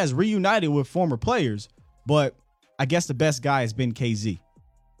Dan Quinn has reunited with former players, but I guess the best guy has been KZ.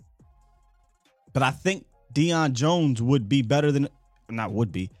 But I think Deion Jones would be better than,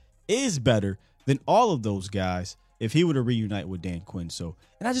 is better than all of those guys if he were to reunite with Dan Quinn. So,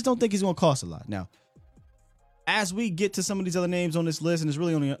 and I just don't think he's going to cost a lot. Now, as we get to some of these other names on this list, and there's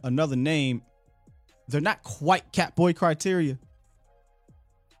really only another name, they're not quite Catboy criteria,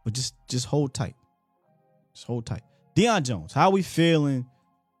 but just hold tight. Just hold tight. Deion Jones, how are we feeling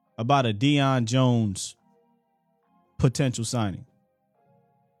about a Deion Jones potential signing?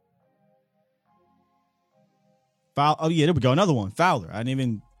 Oh, yeah, there we go. Another one. Fowler. I didn't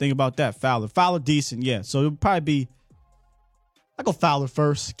even think about that. Fowler, decent. Yeah. So it'll probably be, I go Fowler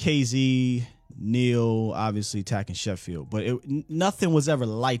first. KZ, Neal, obviously attacking Sheffield. But nothing was ever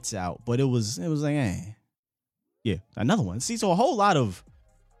lights out. But it was like, yeah, another one. See, so a whole lot of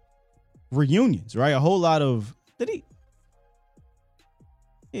reunions, right? A whole lot of, did he?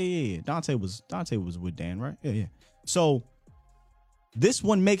 Yeah. Dante was with Dan, right? Yeah. So this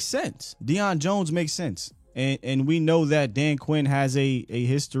one makes sense. Deion Jones makes sense. And we know that Dan Quinn has a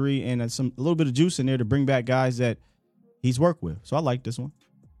history and a little bit of juice in there to bring back guys that he's worked with. So I like this one.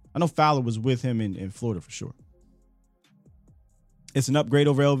 I know Fowler was with him in Florida for sure. It's an upgrade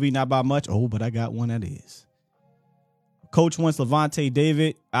over LV, not by much. Oh, but I got one that is. Coach wants Levante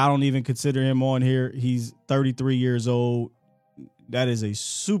David. I don't even consider him on here. He's 33 years old. That is a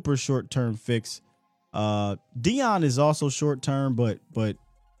super short-term fix. Dion is also short-term, but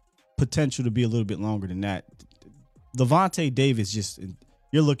potential to be a little bit longer than that. Levante Davis,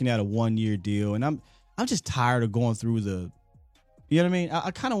 you're looking at a 1-year deal, and I'm just tired of going through the, you know what I mean?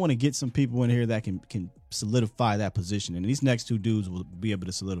 I kind of want to get some people in here that can solidify that position, and these next two dudes will be able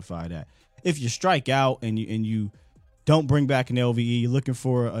to solidify that. If you strike out and you don't bring back an LVE, you're looking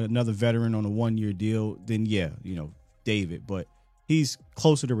for another veteran on a 1-year deal, then yeah, David, but he's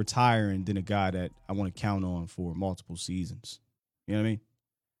closer to retiring than a guy that I want to count on for multiple seasons. You know what I mean?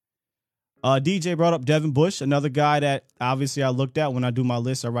 DJ brought up Devin Bush, another guy that obviously I looked at when I do my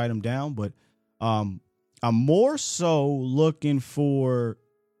list. I write him down, but I'm more so looking for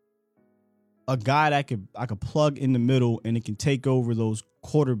a guy that I could plug in the middle and it can take over those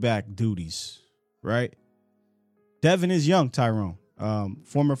quarterback duties, right? Devin is young, Tyrone.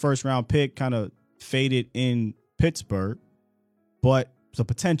 Former first-round pick, kind of faded in Pittsburgh, but the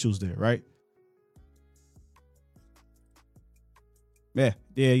potential's there, right? Yeah,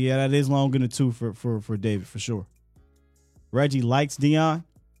 that is long in the tooth for David, for sure. Reggie likes Dion.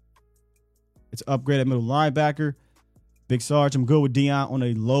 It's an upgrade at middle linebacker. Big Sarge, I'm good with Dion on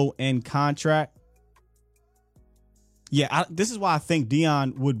a low-end contract. Yeah, this is why I think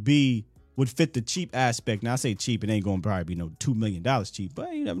Dion would fit the cheap aspect. Now, I say cheap, it ain't going to probably be $2 million cheap,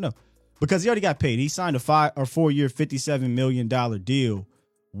 but you never know. Because he already got paid. He signed a 4-year, $57 million deal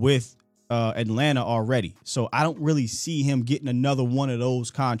with Atlanta already. So I don't really see him getting another one of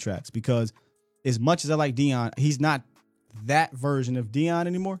those contracts because as much as I like Dion, he's not that version of Dion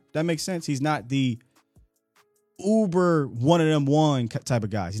anymore. That makes sense. He's not the uber one of them one type of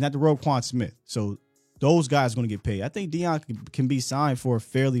guys. He's not the Roquan Smith. So those guys are going to get paid. I think Dion can be signed for a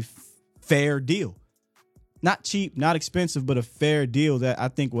fairly fair deal. Not cheap, not expensive, but a fair deal that I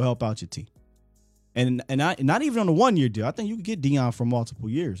think will help out your team. And not even on a 1-year deal. I think you can get Dion for multiple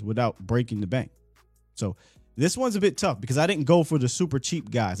years without breaking the bank. So this one's a bit tough because I didn't go for the super cheap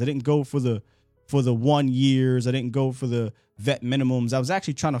guys. I didn't go for the 1 years. I didn't go for the vet minimums. I was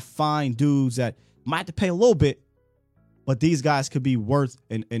actually trying to find dudes that might have to pay a little bit, but these guys could be worth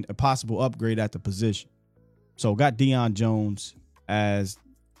a possible upgrade at the position. So got Deion Jones as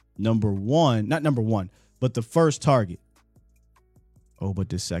number one, not number one, but the first target. Oh, but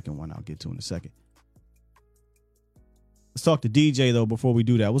this second one I'll get to in a second. Let's talk to DJ, though, before we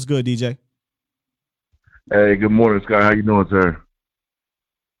do that. What's good, DJ? Hey, good morning, Scott. How you doing, sir?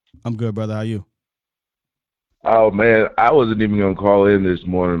 I'm good, brother. How you? Oh, man, I wasn't even going to call in this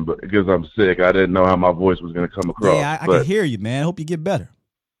morning but because I'm sick. I didn't know how my voice was going to come across. Yeah, I can hear you, man. I hope you get better.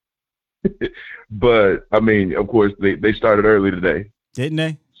 But, I mean, of course, they started early today. Didn't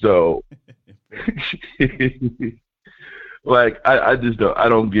they? So, like, I just don't, I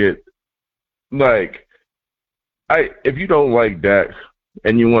don't get, like, if you don't like Dak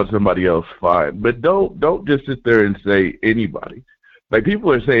and you want somebody else, fine. But don't just sit there and say anybody. Like,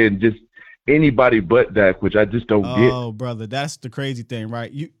 people are saying just anybody but Dak, which I just don't get. Oh, brother, that's the crazy thing,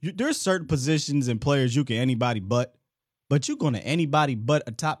 right? There's certain positions and players you can anybody but you're going to anybody but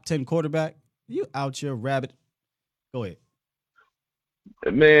a top 10 quarterback? You out here, rabbit. Go ahead.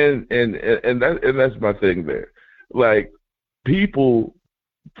 Man, and that's my thing there. Like, people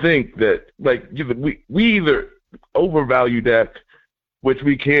think that, like, we either overvalue Dak, which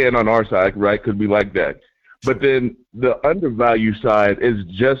we can on our side, right, because we like Dak. But then the undervalue side is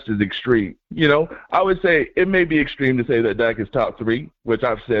just as extreme. You know, I would say it may be extreme to say that Dak is top 3, which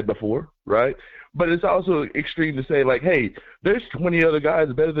I've said before, right? But it's also extreme to say, like, hey, there's 20 other guys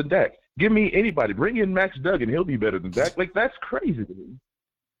better than Dak. Give me anybody. Bring in Max Duggan. He'll be better than Dak. Like, that's crazy to me.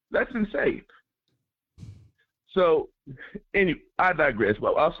 That's insane. So, anyway, I digress.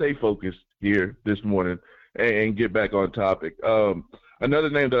 Well, I'll stay focused here this morning and get back on topic. Another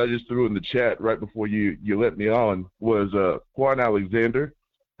name that I just threw in the chat right before you let me on was Quan Alexander.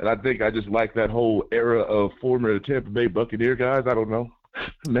 And I think I just like that whole era of former Tampa Bay Buccaneer guys. I don't know.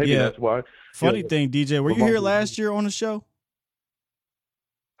 Maybe that's why. Funny thing, DJ, were you here last year on the show?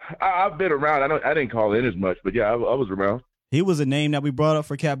 I've been around. I didn't call in as much, but yeah, I was around. He was a name that we brought up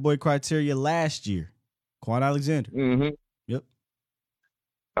for Catboy Criteria last year. Quan Alexander. Mm-hmm. Yep.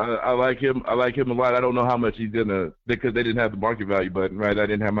 I like him. I like him a lot. I don't know how much he's gonna, because they didn't have the market value button, right? I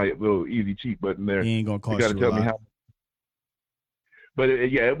didn't have my little easy cheap button there. He ain't gonna cost you. Gotta you tell a lot. me how. But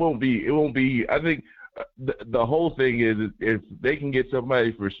yeah, it won't be. I think the whole thing is if they can get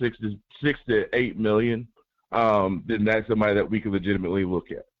somebody for $6 to $8 million, then that's somebody that we can legitimately look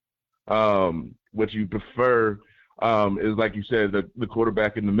at. What you prefer is, like you said, the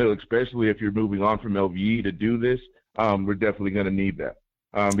quarterback in the middle, especially if you're moving on from LVE to do this. We're definitely going to need that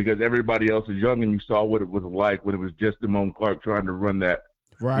because everybody else is young, and you saw what it was like when it was just Damone Clark trying to run that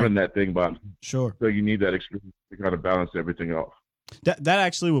thing by him. Sure. So you need that experience to kind of balance everything off. That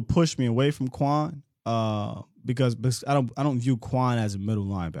actually would push me away from Quan because I don't view Quan as a middle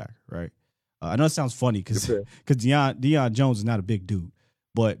linebacker, right? I know it sounds funny because Deion Jones is not a big dude,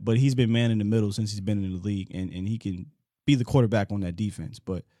 but he's been man in the middle since he's been in the league, and he can be the quarterback on that defense.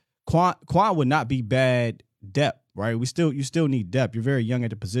 But Quan would not be bad depth, right? You still need depth. You're very young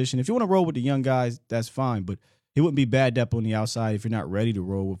at the position. If you want to roll with the young guys, that's fine, but he wouldn't be bad depth on the outside if you're not ready to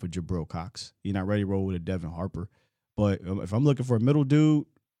roll with a Jabril Cox. You're not ready to roll with a Devin Harper. But if I'm looking for a middle dude,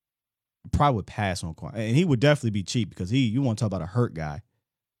 I probably would pass on Quan. And he would definitely be cheap because you want to talk about a hurt guy.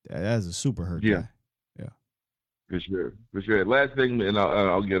 That's a super hurt guy. Yeah. For sure. Last thing, and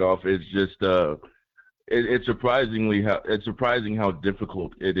I'll get off, is just it's surprising how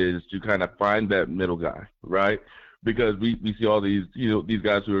difficult it is to kind of find that middle guy, right? Because we see all these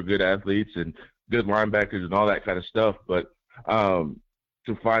guys who are good athletes and good linebackers and all that kind of stuff, but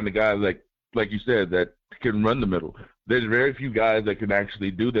to find a guy like you said that can run the middle, there's very few guys that can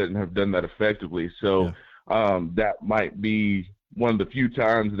actually do that and have done that effectively. So that might be one of the few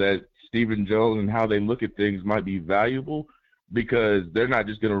times that Stephen Jones and how they look at things might be valuable, because they're not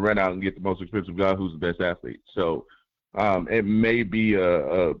just going to run out and get the most expensive guy who's the best athlete. So it may be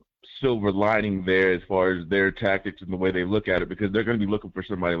a silver lining there as far as their tactics and the way they look at it, because they're going to be looking for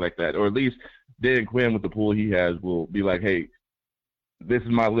somebody like that. Or at least Dan Quinn, with the pool he has, will be like, hey, this is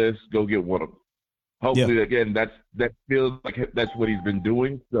my list, go get one of them. Hopefully, again, that feels like that's what he's been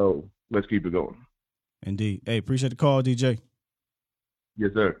doing. So let's keep it going. Indeed. Hey, appreciate the call, DJ.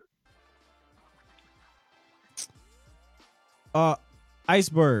 Yes, sir.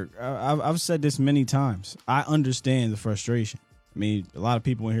 Iceberg, I've said this many times. I understand the frustration. I mean, a lot of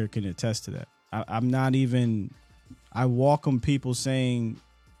people in here can attest to that. I welcome people saying,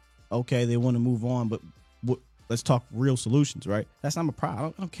 okay, they want to move on, but let's talk real solutions, right? That's not my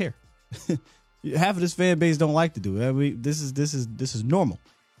problem. I don't care. Half of this fan base don't like to do it. I mean, this is normal.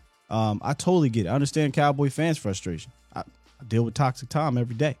 I totally get it. I understand Cowboy fans' frustration. I deal with toxic Tom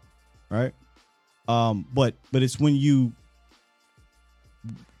every day, right? But it's when you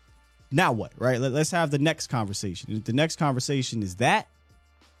now what, right? Let's have the next conversation. And if the next conversation is that,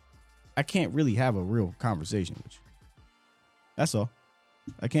 I can't really have a real conversation with you. That's all.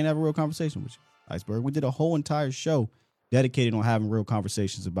 I can't have a real conversation with you, Iceberg. We did a whole entire show dedicated on having real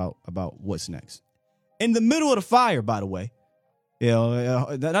conversations about what's next. In the middle of the fire, by the way.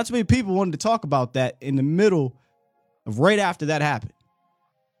 Not too many people wanted to talk about that in the middle of right after that happened.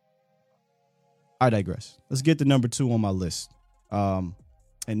 I digress. Let's get to number 2 on my list.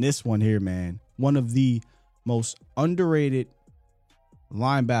 And this one here, man, one of the most underrated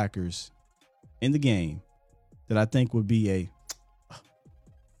linebackers in the game that I think would be a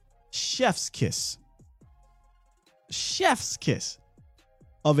chef's kiss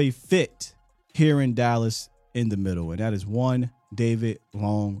of a fit here in Dallas in the middle. And that is one David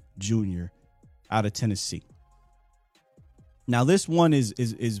Long Jr. out of Tennessee. Now, this one is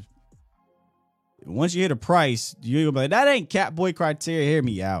once you hit a price, you're going to be like, that ain't Catboy criteria. Hear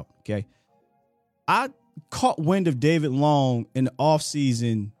me out, okay? I caught wind of David Long in the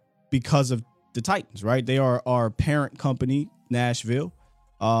offseason because of the Titans, right? They are our parent company, Nashville.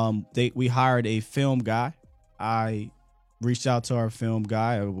 We hired a film guy. I reached out to our film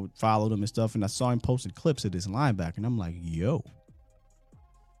guy. I followed him and stuff, and I saw him posting clips of this linebacker, and I'm like, yo,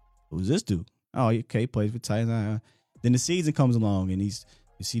 who's this dude? Oh, okay, plays for Titans. Then the season comes along, and you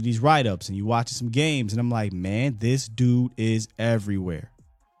see these write-ups, and you watch some games, and I'm like, man, this dude is everywhere.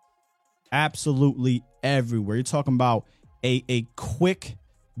 Absolutely everywhere. You're talking about a quick,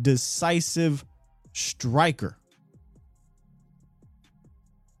 decisive striker.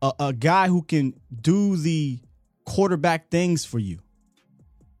 A guy who can do the quarterback things for you.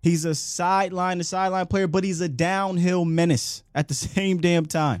 He's a sideline to sideline player, but he's a downhill menace at the same damn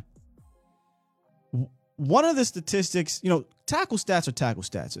time. One of the statistics, tackle stats are tackle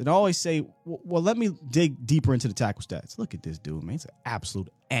stats. And I always say, well, let me dig deeper into the tackle stats. Look at this dude, man. He's an absolute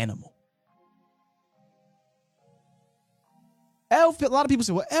animal. A lot of people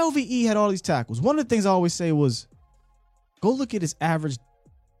say, well, LVE had all these tackles. One of the things I always say was, go look at his average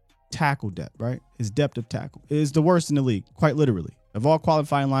tackle depth, right? His depth of tackle is the worst in the league, quite literally. Of all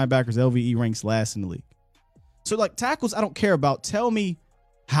qualifying linebackers, LVE ranks last in the league. So, tackles I don't care about. Tell me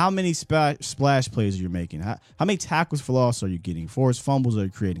How many splash plays are you making? How many tackles for loss are you getting? Forced fumbles are you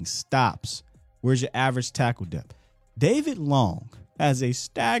creating? Stops. Where's your average tackle depth? David Long has a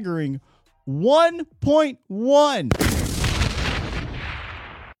staggering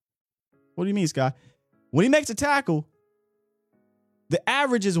 1.1. What do you mean, Scott? When he makes a tackle, the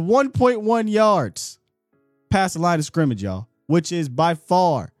average is 1.1 yards past the line of scrimmage, y'all, which is by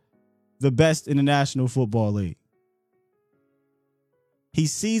far the best in the National Football League. He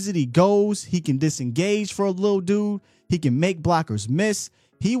sees it, he goes, he can disengage for a little dude, he can make blockers miss.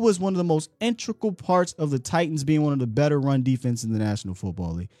 He was one of the most integral parts of the Titans being one of the better run defense in the National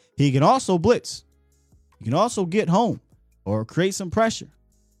Football League. He can also blitz. He can also get home or create some pressure.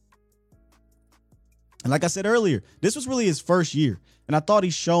 And like I said earlier, this was really his first year. And I thought he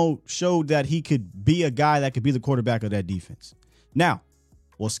showed that he could be a guy that could be the quarterback of that defense. Now,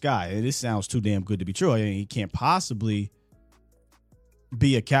 well, Sky, this sounds too damn good to be true. I mean, he can't possibly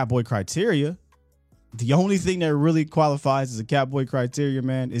be a Cowboy criteria. The only thing that really qualifies as a Cowboy criteria,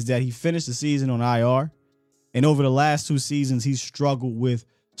 man, is that he finished the season on IR. And over the last 2 seasons, he's struggled with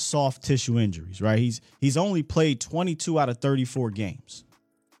soft tissue injuries, right? He's only played 22 out of 34 games.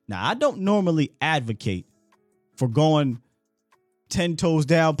 Now, I don't normally advocate for going 10 toes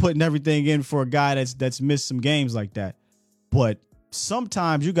down, putting everything in for a guy that's missed some games like that. But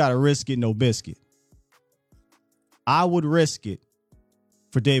sometimes you got to risk it, no biscuit. I would risk it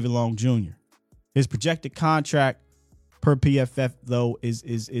for David Long Jr. His projected contract per PFF, though,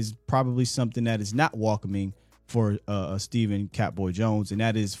 is probably something that is not welcoming for Stephen Catboy Jones, and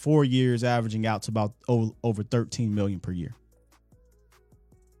that is 4 years, averaging out to about over $13 million per year.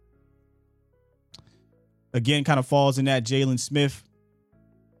 Again, kind of falls in that Jalen Smith,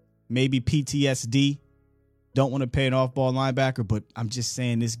 maybe PTSD. Don't want to pay an off-ball linebacker, but I'm just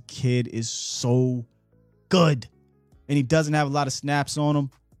saying this kid is so good, and he doesn't have a lot of snaps on him.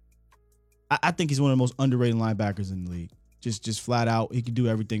 I think he's one of the most underrated linebackers in the league. Just flat out, he can do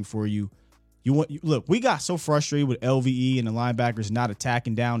everything for you. Look, we got so frustrated with LVE and the linebackers not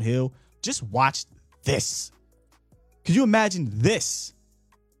attacking downhill. Just watch this. Could you imagine this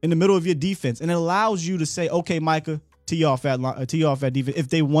in the middle of your defense? And it allows you to say, okay, Micah, tee off at defense. If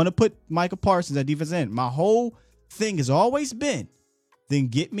they want to put Micah Parsons at defense end, my whole thing has always been, then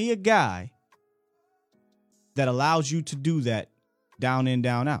get me a guy that allows you to do that down in,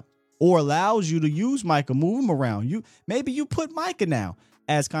 down out. Or allows you to use Micah, move him around. Maybe you put Micah now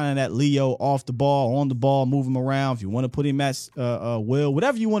as kind of that Leo off the ball, on the ball, move him around. If you want to put him at will,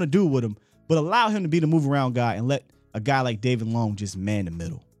 whatever you want to do with him, but allow him to be the move around guy and let a guy like David Long just man the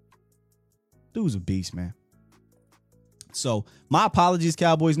middle. Dude's a beast, man. So my apologies,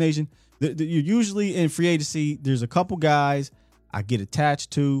 Cowboys Nation. You're usually in free agency. There's a couple guys I get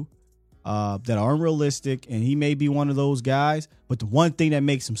attached to that are unrealistic, and he may be one of those guys. But the one thing that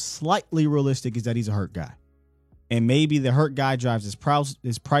makes him slightly realistic is that he's a hurt guy. And maybe the hurt guy drives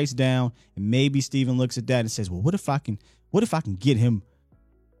his price down, and maybe Steven looks at that and says, well, what if I can get him,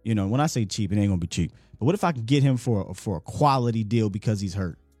 when I say cheap, it ain't gonna be cheap. But what if I can get him for a quality deal because he's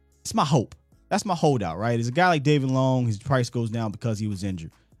hurt? It's my hope. That's my holdout, right? As a guy like David Long, his price goes down because he was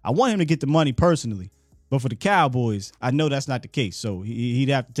injured. I want him to get the money personally, but for the Cowboys, I know that's not the case. So he'd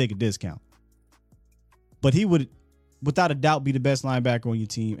have to take a discount. But he would, without a doubt, be the best linebacker on your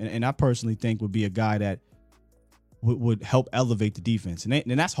team, and I personally think would be a guy that would help elevate the defense.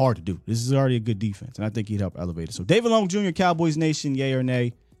 And that's hard to do. This is already a good defense, and I think he'd help elevate it. So David Long Jr., Cowboys Nation, yay or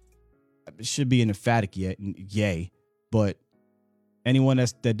nay? It should be an emphatic yay. But anyone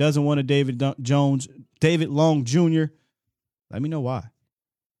that doesn't want a David Long Jr., let me know why.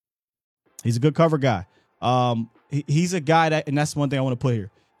 He's a good cover guy. He's a guy that, and that's one thing I want to put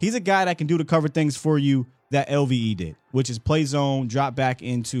here. He's a guy that can do the cover things for you that LVE did, which is play zone, drop back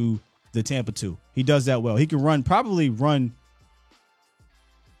into the Tampa 2. He does that well. He can probably run,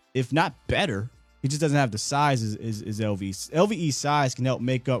 if not better. He just doesn't have the size as LVE. LVE's size can help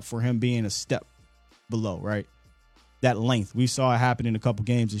make up for him being a step below, right? That length. We saw it happen in a couple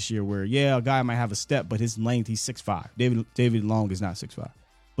games this year where, a guy might have a step, but his length, he's 6'5". David Long is not 6'5".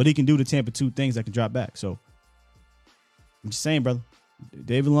 But he can do the Tampa 2 things that can drop back. So I'm just saying, brother,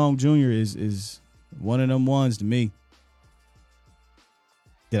 David Long Jr. is one of them ones to me.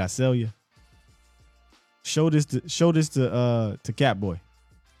 Did I sell you? Show this to Catboy.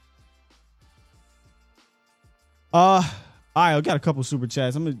 All right, I got a couple super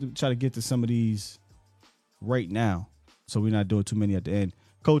chats. I'm gonna try to get to some of these right now, so we're not doing too many at the end.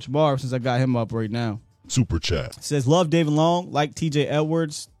 Coach Marv, since I got him up right now. Super chat. Says, love David Long, like TJ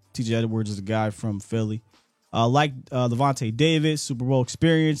Edwards. TJ Edwards is a guy from Philly. Like Levante Davis, Super Bowl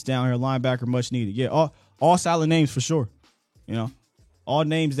experience, down here linebacker, much needed. Yeah, all solid names for sure. All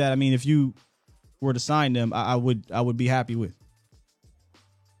names that, I mean, if you were to sign them, I would be happy with.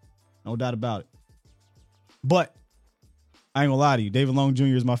 No doubt about it. But I ain't gonna lie to you. David Long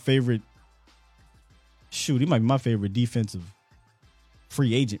Jr. is my favorite. Shoot, he might be my favorite defensive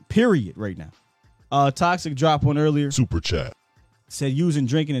free agent, period, right now. Toxic dropped one earlier. Super chat. Said using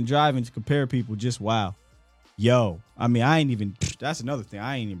drinking and driving to compare people, just wow. Yo, I mean, I ain't even, that's another thing.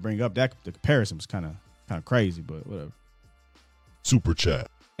 I ain't even bring up that. The comparison was kind of crazy, but whatever. Super chat.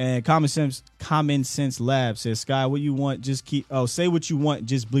 And Common Sense Lab says, Sky, what you want, just say what you want,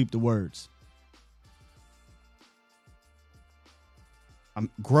 just bleep the words.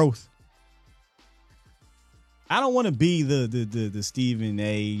 Growth. I don't want to be the Stephen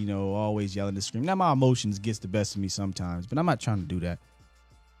A, always yelling and screaming. Now my emotions gets the best of me sometimes, but I'm not trying to do that.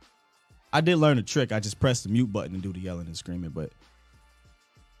 I did learn a trick. I just pressed the mute button and do the yelling and screaming, but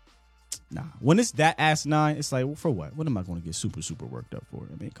nah. When it's that asinine, it's like, well, for what? What am I going to get super, super worked up for?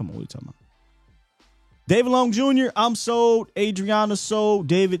 I mean, come on, what are you talking about? David Long Jr., I'm sold. Adriana sold.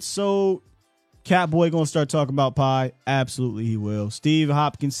 David sold. Catboy going to start talking about pie. Absolutely he will. Steve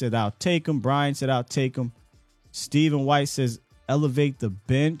Hopkins said, I'll take him. Brian said, I'll take him. Stephen White says, elevate the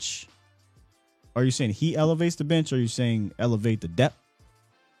bench. Are you saying he elevates the bench, or are you saying elevate the depth?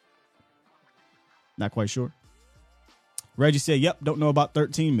 Not quite sure. Reggie said, yep, don't know about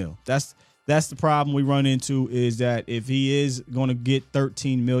 13 mil. That's the problem we run into, is that if he is going to get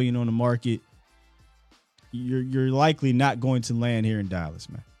 13 million on the market, you're likely not going to land here in Dallas,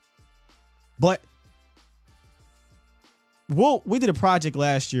 man. But we did a project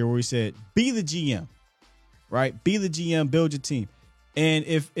last year where we said, be the GM, right? Be the GM, build your team. And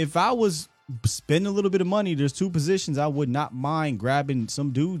if I was spending a little bit of money, there's two positions I would not mind grabbing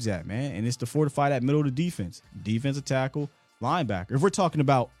some dudes at, man. And it's to fortify that middle of the defense. Defensive tackle, linebacker. If we're talking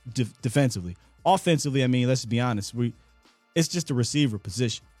about defensively. Offensively, I mean, let's be honest. It's just a receiver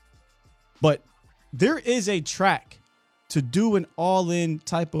position. But there is a track to do an all-in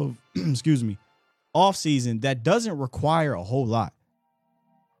type of, offseason that doesn't require a whole lot.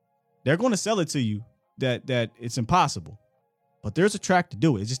 They're going to sell it to you that it's impossible. But there's a track to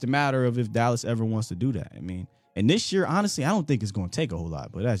do it. It's just a matter of if Dallas ever wants to do that. I mean, and this year, honestly, I don't think it's going to take a whole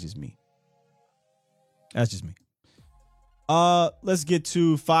lot, but that's just me. Let's get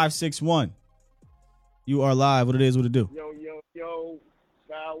to 561. You are live. What it is, what it do? Yo,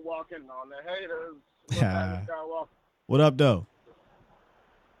 Skywalking on the haters. What up, though?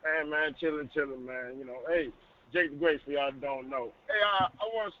 Hey, man, chilling, man. Hey, Jake the Great, for y'all don't know. Hey, I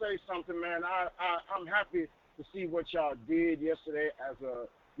want to say something, man. I'm happy to see what y'all did yesterday as a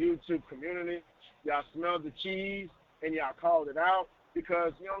YouTube community. Y'all smelled the cheese and y'all called it out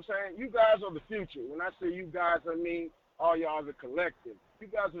because, you know what I'm saying, you guys are the future. When I say you guys, I mean all y'all as a collective. You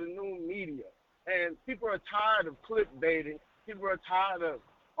guys are the new media. And people are tired of clickbaiting. People are tired of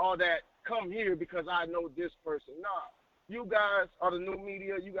all that, come here because I know this person. Nah, you guys are the new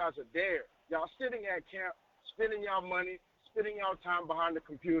media. You guys are there. Y'all sitting at camp, spending y'all money, spending y'all time behind the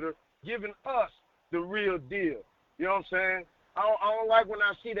computer, giving us the real deal. You know what I'm saying? I don't like when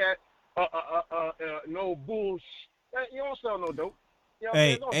I see that no bullshit. You don't sell no dope. You know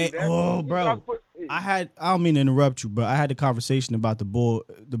Hey, bro. I don't mean to interrupt you, but I had a conversation about the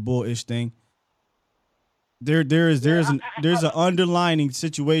bullish thing. There's an underlining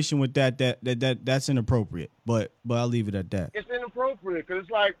situation with that's inappropriate, but I'll leave it at that. It's inappropriate because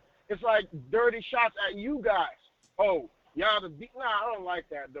it's like dirty shots at you guys. Oh, y'all the beat. Nah, I don't like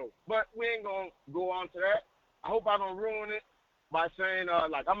that though. But we ain't gonna go on to that. I hope I don't ruin it by saying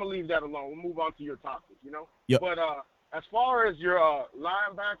I'm gonna leave that alone. We'll move on to your topic, Yep. But as far as your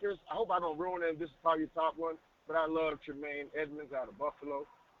linebackers, I hope I don't ruin it. This is probably your top one. But I love Tremaine Edmonds out of Buffalo.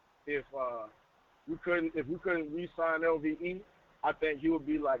 If we couldn't re-sign LVE, I think he would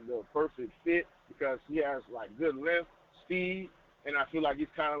be like the perfect fit because he has like good length, speed, and I feel like he's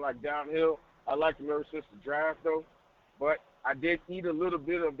kind of like downhill. I liked him ever since the draft though, but I did eat a little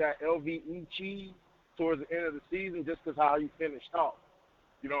bit of that LVE cheese towards the end of the season just because how he finished off.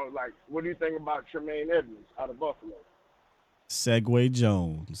 What do you think about Tremaine Edmonds out of Buffalo? Segway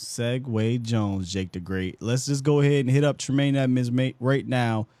Jones, Jake the Great. Let's just go ahead and hit up Tremaine Edmonds right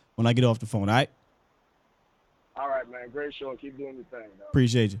now when I get off the phone, all right? All right, man. Great show. Keep doing your thing, dog.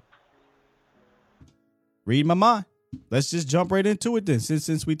 Appreciate you. Read my mind. Let's just jump right into it then,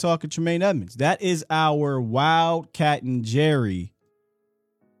 since we talking Tremaine Edmonds. That is our Wildcat and Jerry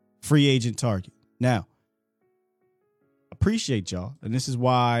free agent target. Now, appreciate y'all, and this is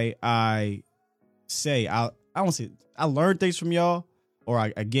why I say I learn things from y'all, or I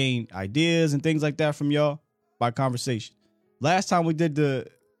gain ideas and things like that from y'all by conversation. Last time we did the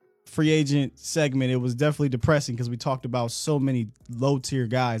free agent segment, it was definitely depressing because we talked about so many low-tier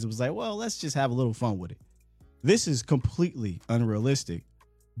guys. It was like, well, let's just have a little fun with it. This is completely unrealistic,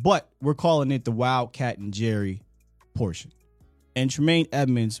 but we're calling it the Wildcat and Jerry portion. And Tremaine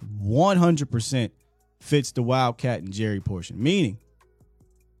Edmonds 100% fits the Wildcat and Jerry portion, meaning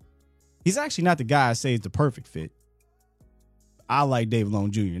he's actually not the guy I say is the perfect fit. I like David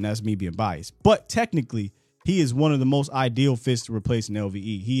Long Jr., and that's me being biased. But technically, he is one of the most ideal fits to replace an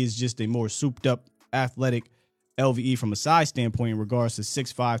LVE. He is just a more souped-up, athletic LVE from a size standpoint in regards to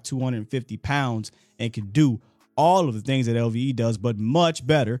 6'5", 250 pounds, and can do all of the things that LVE does, but much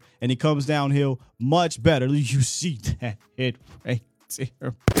better. And he comes downhill much better. You see that hit right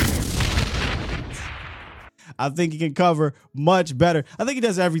there. I think he can cover much better. I think he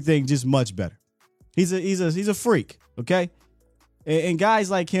does everything just much better. He's a freak, okay? And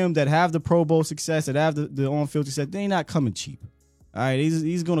guys like him that have the Pro Bowl success, that have the on-field success, they're not coming cheap. All right,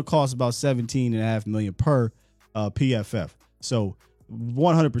 he's going to cost about $17.5 million per PFF. So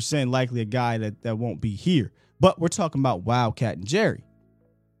 100% likely a guy that won't be here. But we're talking about Wildcat and Jerry.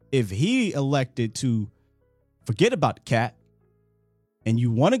 If he elected to forget about the cat and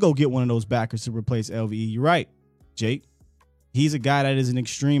you want to go get one of those backers to replace LVE, you're right, Jake. He's a guy that is an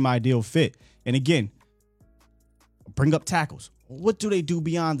extreme ideal fit. And again, bring up tackles. What do they do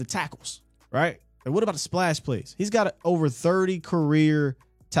beyond the tackles, right? And what about the splash plays? He's got over 30 career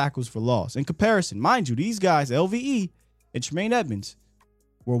tackles for loss. In comparison, mind you, these guys, LVE and Tremaine Edmonds,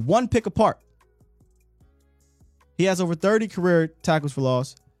 were one pick apart. He has over 30 career tackles for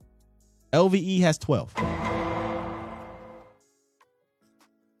loss. LVE has 12.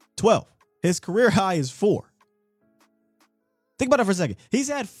 12. His career high is 4. Think about it for a second. He's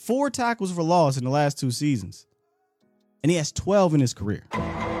had 4 tackles for loss in the last 2 seasons. And he has 12 in his career.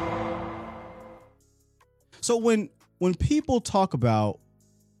 So when people talk about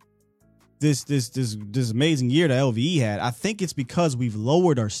this amazing year that LVE had, I think it's because we've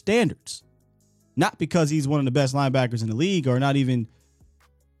lowered our standards. Not because he's one of the best linebackers in the league or not even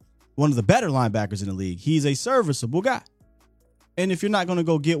one of the better linebackers in the league. He's a serviceable guy. And if you're not going to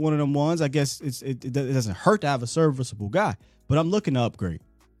go get one of them ones, I guess it doesn't hurt to have a serviceable guy. But I'm looking to upgrade.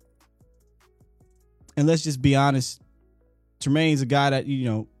 And let's just be honest. Tremaine's a guy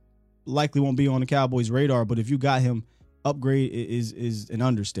that, likely won't be on the Cowboys' radar. But if you got him, upgrade is an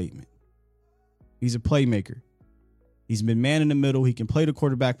understatement. He's a playmaker. He's been man in the middle. He can play the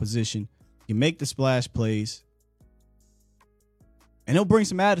quarterback position. He can make the splash plays. And he'll bring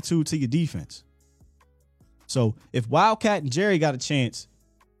some attitude to your defense. So if Wildcat and Jerry got a chance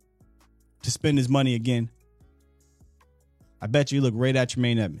to spend his money again, I bet you look right at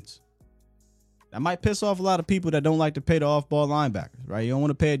Tremaine Edmonds. That might piss off a lot of people that don't like to pay the off-ball linebackers, right? You don't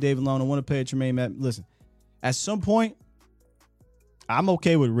want to pay a David Long, don't want to pay a Tremaine Edmonds. Listen, at some point, I'm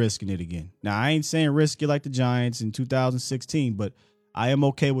okay with risking it again. Now, I ain't saying risk it like the Giants in 2016, but I am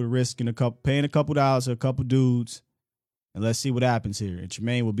okay with risking paying a couple dollars to a couple dudes, and let's see what happens here. And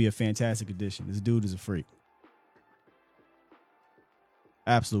Tremaine will be a fantastic addition. This dude is a freak.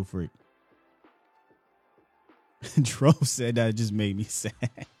 Absolute freak. Drove said that it just made me sad.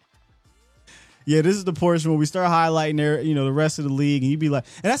 Yeah, this is the portion where we start highlighting the rest of the league, and you be like,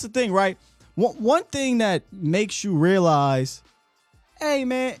 and that's the thing, right? One thing that makes you realize, hey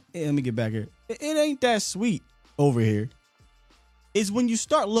man, let me get back here. It ain't that sweet over here. Is when you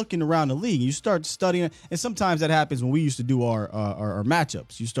start looking around the league, you start studying, and sometimes that happens when we used to do our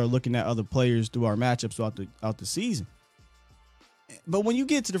matchups. You start looking at other players through our matchups throughout the season. But when you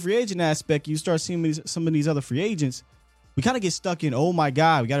get to the free agent aspect, you start seeing some of these other free agents. We kind of get stuck in, oh my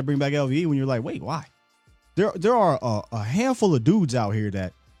God, we got to bring back LVE, when you're like, wait, why? There are a handful of dudes out here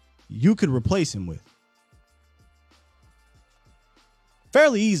that you could replace him with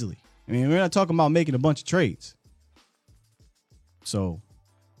fairly easily. I mean, we're not talking about making a bunch of trades. So,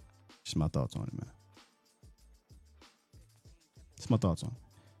 just my thoughts on it, man. Just my thoughts on it.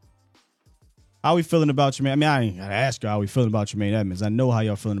 How we feeling about Tremaine? I mean, I ain't got to ask you how we feeling about Tremaine Edmonds. I know how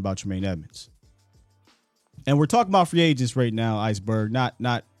y'all feeling about Tremaine Edmonds. And we're talking about free agents right now, Iceberg, not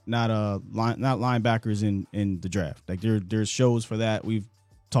linebackers in the draft. Like there's shows for that. We've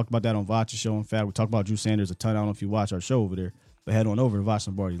talked about that on Vacha's show. In fact, we talked about Drew Sanders a ton. I don't know if you watch our show over there, but head on over to Vacha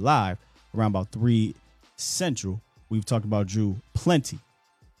Lombardi Live around about 3 Central. We've talked about Drew plenty.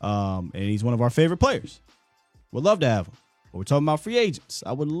 And he's one of our favorite players. We'd love to have him. But we're talking about free agents.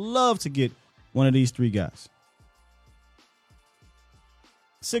 I would love to get one of these 3 guys.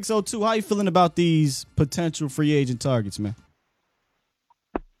 602, how you feeling about these potential free agent targets, man?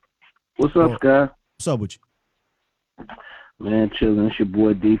 What's up, Sky? What's up with you? Man, chilling. It's your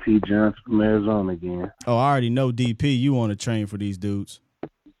boy DP Johnson from Arizona again. Oh, I already know DP. You on a train for these dudes.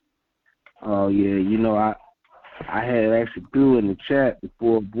 Oh yeah, I had actually threw in the chat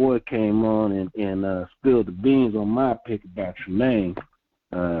before a boy came on and spilled the beans on my pick about Tremaine.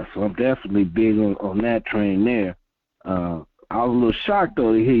 So I'm definitely big on that train there. I was a little shocked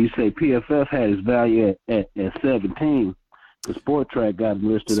though to hear you say PFF had his value at 17. The Sport Track got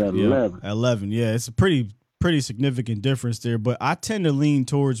him listed at 11. At 11, yeah, it's a pretty significant difference there. But I tend to lean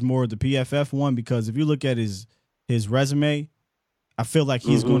towards more of the PFF one because if you look at his resume, I feel like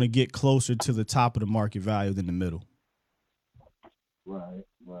he's going to get closer to the top of the market value than the middle. Right.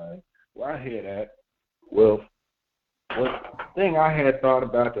 Well, I hear that. Well, one thing I had thought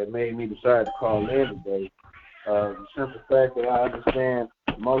about that made me decide to call in today, the simple fact that I understand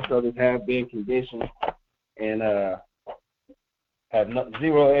most of us have been conditioned and have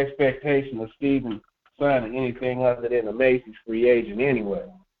zero expectation of Steven signing anything other than a Macy's free agent anyway.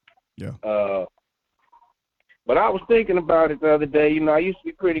 Yeah. But I was thinking about it the other day. I used to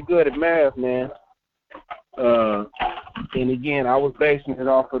be pretty good at math, man. And again, I was basing it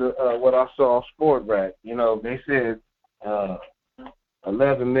off of what I saw on Sport Rack. They said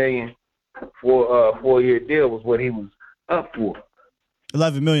 $11 million for a 4-year deal was what he was up for.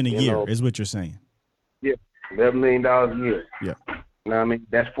 $11 million a year is what you're saying. Yeah, $11 million a year. Yeah. You know what I mean?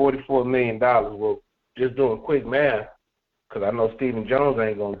 That's $44 million. Well, just doing quick math, because I know Stephen Jones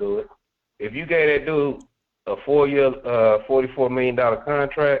ain't going to do it. If you gave that dude a 4-year, $44 million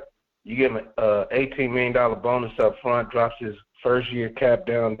contract, you give him an $18 million bonus up front, drops his first year cap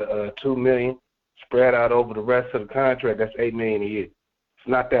down to $2 million, spread out over the rest of the contract, that's $8 million a year. It's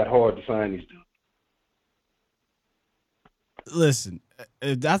not that hard to sign these dudes. Listen,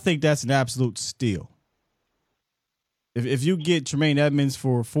 I think that's an absolute steal. If you get Tremaine Edmonds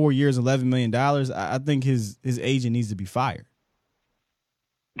for 4 years, $11 million, I think his agent needs to be fired.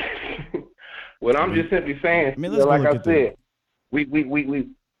 Well, I'm just simply saying, like I said, we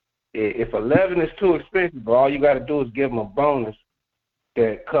if 11 is too expensive, but all you got to do is give him a bonus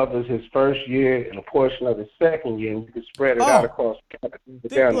that covers his first year and a portion of his second year, and you can spread it out across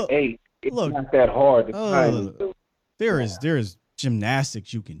down to 8. It's not that hard to find. There is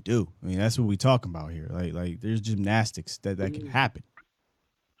gymnastics you can do. I mean, that's what we talking about here. Like there's gymnastics that can happen.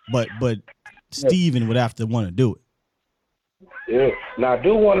 But Steven would have to want to do it. Yeah. Now, I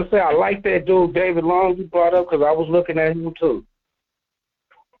do want to say I like that dude David Long you brought up because I was looking at him too.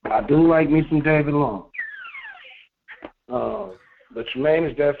 I do like me some David Long. But Tremaine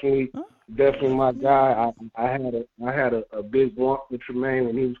is definitely my guy. I had a big want for Tremaine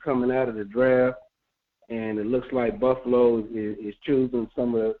when he was coming out of the draft, and it looks like Buffalo is choosing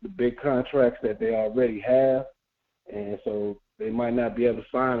some of the big contracts that they already have, and so they might not be able to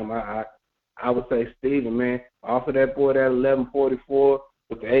sign him. I would say Steven, man, offer that boy that 1144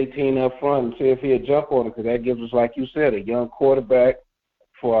 with the 18 up front and see if he'll jump on it, because that gives us, like you said, a young quarterback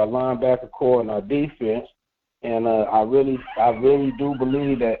for our linebacker core and our defense. And I really do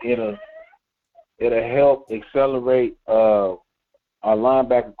believe that it'll help accelerate our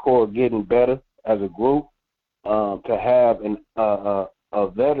linebacker core getting better as a group. To have a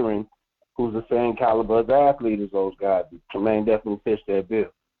veteran who's the same caliber as athlete as those guys, Tremaine definitely fits that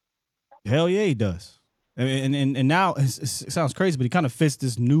bill. Hell yeah, he does. And now it sounds crazy, but he kind of fits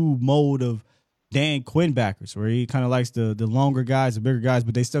this new mode of Dan Quinn backers, where he kind of likes the longer guys, the bigger guys,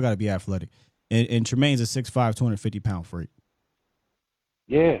 but they still got to be athletic. And Tremaine's a 6'5", 250-pound freak.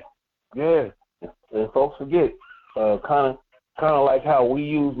 Yeah. And folks forget, kind of like how we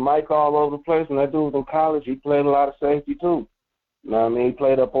use Mike all over the place. When that dude was in college, he played a lot of safety too. You know what I mean? He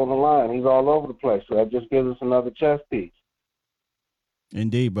played up on the line. He's all over the place. So that just gives us another chess piece.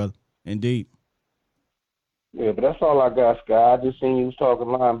 Indeed, brother. Indeed. Yeah, but that's all I got, Scott. I just seen you was talking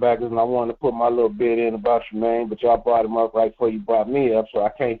linebackers, and I wanted to put my little bit in about Tremaine, but y'all brought him up right before you brought me up, so I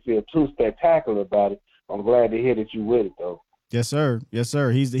can't feel too spectacular about it. I'm glad to hear that you with it, though. Yes, sir. Yes,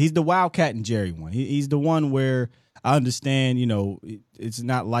 sir. He's the Wildcat and Jerry one. He's the one where I understand, it's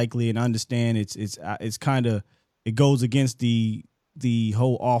not likely, and I understand it's kind of, it goes against the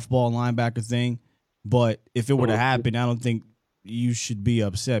whole off-ball linebacker thing, but if it were to happen, I don't think you should be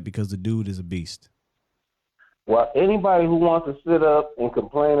upset because the dude is a beast. Well, anybody who wants to sit up and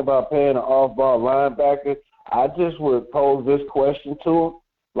complain about paying an off-ball linebacker, I just would pose this question to them.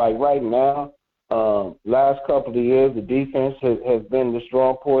 Like right now, last couple of years, the defense has been the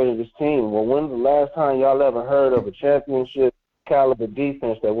strong point of this team. Well, when's the last time y'all ever heard of a championship caliber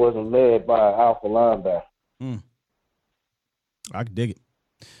defense that wasn't led by an alpha linebacker? I can dig it.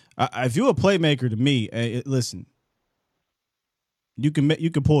 If you're a playmaker, to me, listen, you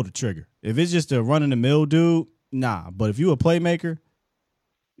can pull the trigger. If it's just a run-in-the-mill dude, nah. But if you're a playmaker,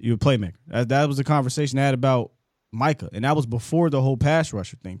 you're a playmaker. That was a conversation I had about Micah, and that was before the whole pass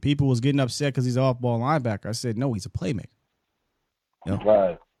rusher thing. People was getting upset because he's an off-ball linebacker. I said, no, he's a playmaker. Yep.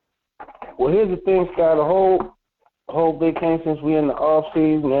 Right. Well, here's the thing, Scott. The whole big thing since we in the off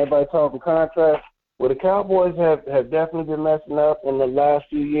season, everybody talking contracts. Well, the Cowboys have definitely been messing up in the last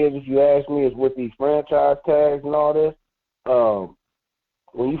few years, if you ask me, is with these franchise tags and all this.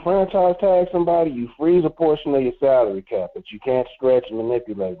 When you franchise tag somebody, you freeze a portion of your salary cap that you can't stretch and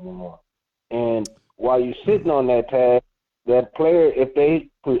manipulate anymore. And while you're sitting on that tag, that player, if they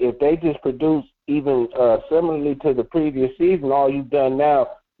just produce even similarly to the previous season, all you've done now,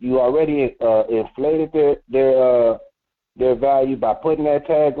 you already inflated their value by putting that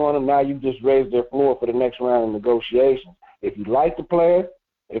tag on them. Now you've just raised their floor for the next round of negotiations. If you like the player,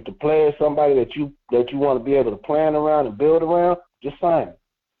 if the player is somebody that you want to be able to plan around and build around, just sign him.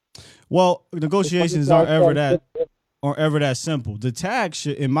 Well, negotiations aren't ever that simple. The tag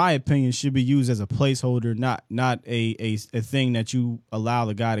should, in my opinion, should be used as a placeholder, not a thing that you allow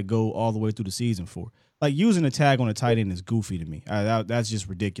the guy to go all the way through the season for. Like, using a tag on a tight end is goofy to me. That's just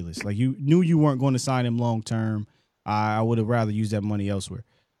ridiculous. Like, you knew you weren't going to sign him long term. I would have rather used that money elsewhere.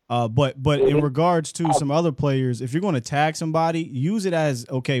 But in regards to some other players, if you're going to tag somebody, use it as,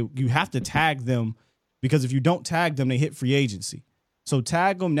 okay, you have to tag them, because if you don't tag them, they hit free agency. So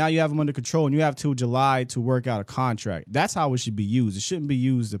tag them. Now you have them under control, and you have till July to work out a contract. That's how it should be used. It shouldn't be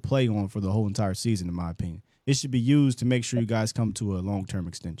used to play on for the whole entire season, in my opinion. It should be used to make sure you guys come to a long-term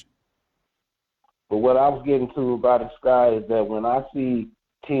extension. But what I was getting to about the Sky is that when I see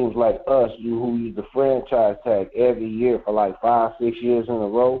teams like us who use the franchise tag every year for like 5-6 years in a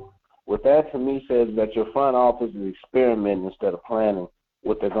row, what that to me says is that your front office is experimenting instead of planning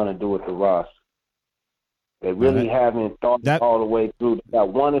what they're going to do with the roster. They really haven't thought all the way through. They got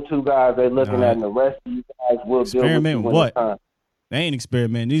one or two guys they're looking at, and the rest of you guys will deal with you when it's time. They ain't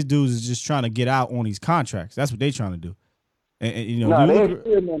experimenting. These dudes is just trying to get out on these contracts. That's what they trying to do. And you know, they're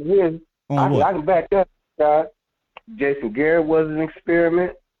experimenting here. I can back that, guy. Jason Garrett was an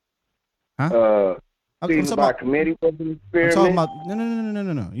experiment. Huh? Season by committee was an experiment. I'm talking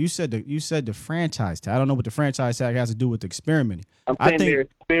about no. You said the franchise tag. I don't know what the franchise tag has to do with the experimenting. I'm saying they're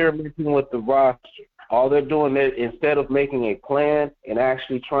experimenting with the roster. All they're doing is, instead of making a plan and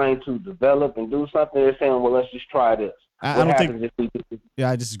actually trying to develop and do something, they're saying, "Well, let's just try this." I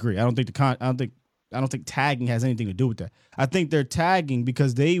disagree. I don't think tagging has anything to do with that. I think they're tagging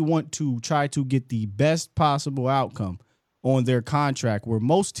because they want to try to get the best possible outcome on their contract, where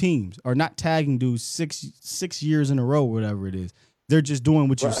most teams are not tagging dudes six years in a row, whatever it is. They're just doing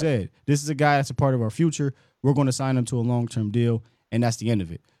what you said. This is a guy that's a part of our future. We're going to sign him to a long-term deal, and that's the end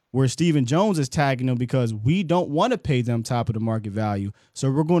of it. Where Stephen Jones is tagging them because we don't want to pay them top of the market value, so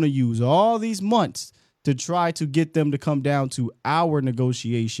we're going to use all these months to try to get them to come down to our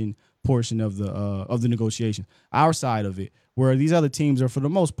negotiation portion of the negotiation, our side of it, where these other teams are, for the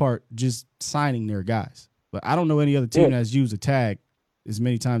most part, just signing their guys. But I don't know any other team that's used a tag as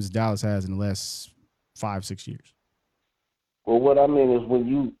many times as Dallas has in the last 5-6 years. Well, what I mean is when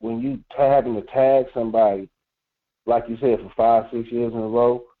you having to tag somebody, like you said, for 5-6 years in a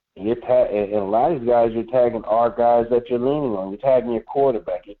row, and and a lot of these guys you're tagging are guys that you're leaning on. You're tagging your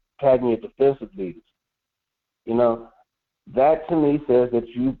quarterback. You're tagging your defensive leaders. You know, that to me says that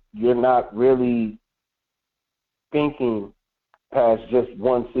you're not really thinking past just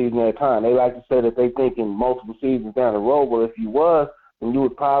one season at a time. They like to say that they thinking multiple seasons down the road. Well, if you was, then you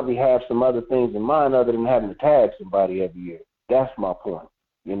would probably have some other things in mind other than having to tag somebody every year. That's my point.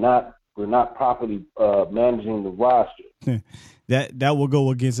 We're not properly managing the roster. That will go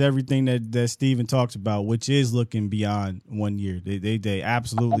against everything that Steven talks about, which is looking beyond 1 year. They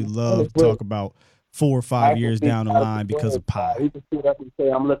absolutely love to talk about 4 or 5 years down the line because of pie. You can sit up and say,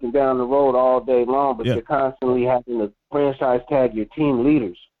 I'm looking down the road all day long, but you're constantly having to franchise tag your team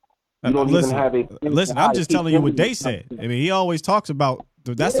leaders. You don't even have a listen. I'm just telling you what they said. I mean, he always talks about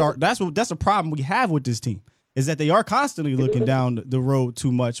that's a problem we have with this team, is that they are constantly looking down the road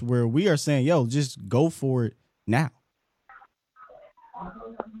too much, where we are saying, yo, just go for it now.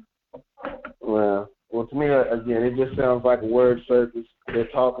 Well, to me, again, it just sounds like a word circus. They're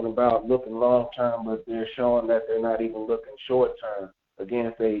talking about looking long term, but they're showing that they're not even looking short term.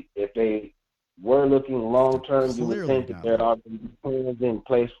 Again, if they were looking long term, you would think that there ought to be plans in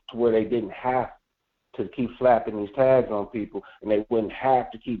place to where they didn't have to keep slapping these tags on people, and they wouldn't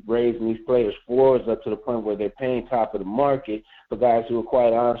have to keep raising these players' floors up to the point where they're paying top of the market for guys who are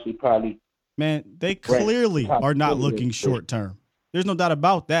quite honestly probably. Man, they clearly are not looking short term. There's no doubt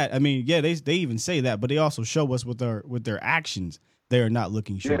about that. I mean, yeah, they even say that, but they also show us with their actions they are not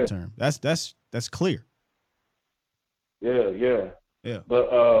looking short term. That's clear. Yeah.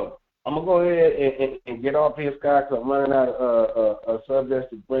 But I'm gonna go ahead and get off here, Scott, because I'm running out of subjects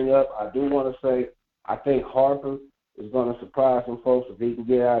to bring up. I do want to say I think Harper is going to surprise some folks if he can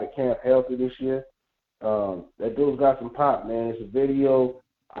get out of camp healthy this year. That dude's got some pop, man. It's a video.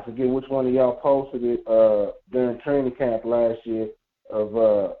 I forget which one of y'all posted it during training camp last year of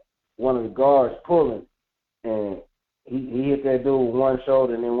one of the guards pulling, and he hit that dude with one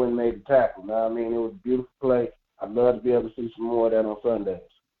shoulder and then went and made the tackle. Now, I mean, it was a beautiful play. I'd love to be able to see some more of that on Sundays.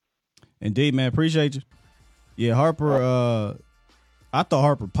 Indeed, man. Appreciate you. Yeah, Harper, I thought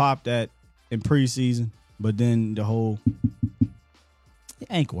Harper popped that in preseason, but then the whole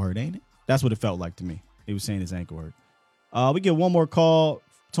ankle hurt, ain't it? That's what it felt like to me. He was saying his ankle hurt. We get one more call,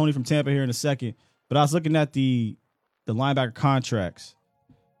 Tony from Tampa here in a second, but I was looking at the linebacker contracts.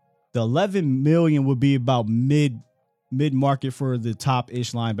 The $11 million would be about mid-market for the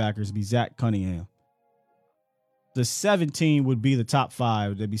top-ish linebackers, to be Zach Cunningham. The 17 would be the top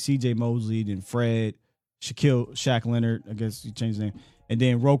 5. That'd be C.J. Mosley, then Fred, Shaq Leonard, I guess he changed his name, and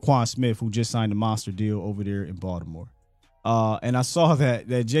then Roquan Smith, who just signed a monster deal over there in Baltimore. And I saw that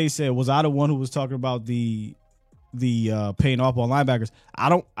Jay said, was I the one who was talking about the paying off on linebackers? I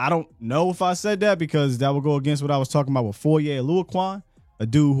don't know if I said that, because that would go against what I was talking about with Foye Oluokun, a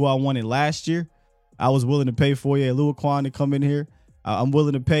dude who I wanted last year. I was willing to pay Foye Oluokun to come in here. I'm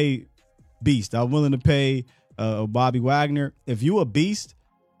willing to pay Beast. I'm willing to pay Bobby Wagner. If you a beast,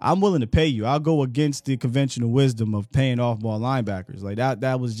 I'm willing to pay you. I'll go against the conventional wisdom of paying off ball linebackers. Like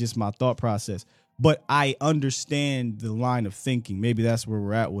that was just my thought process. But I understand the line of thinking. Maybe that's where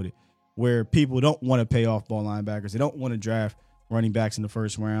we're at with it, where people don't want to pay off ball linebackers. They don't want to draft running backs in the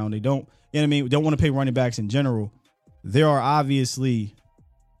first round. They don't, you know what I mean? Don't want to pay running backs in general. There are obviously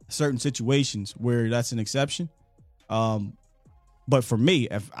certain situations where that's an exception. But for me,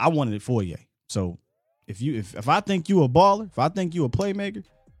 if I wanted it for you. So if I think you a baller, if I think you a playmaker,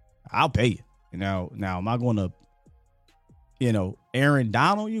 I'll pay you. Now am I going to, Aaron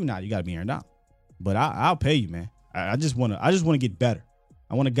Donald you? Nah, you got to be Aaron Donald. But I'll pay you, man. I just want to get better.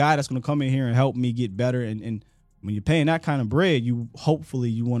 I want a guy that's going to come in here and help me get better. And when you're paying that kind of bread, you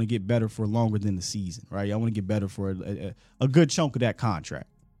want to get better for longer than the season, right? I want to get better for a good chunk of that contract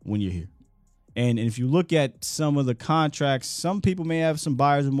when you're here. And if you look at some of the contracts, some people may have some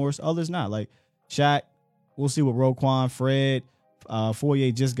buyer's remorse, others not. Like Shaq, we'll see what Roquan, Fred,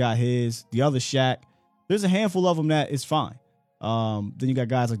 Foye just got his. The other Shaq, there's a handful of them that is fine. Then you got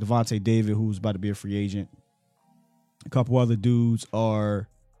guys like Devontae David, who's about to be a free agent. A couple other dudes are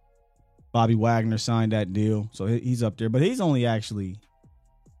Bobby Wagner signed that deal, so he's up there, but he's only actually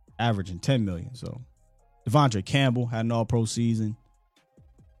averaging $10 million. So Devondre Campbell had an all-pro season.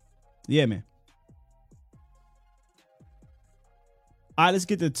 Yeah, man. All right, let's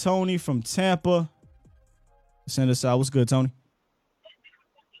get to Tony from Tampa. Send us out. What's good, Tony?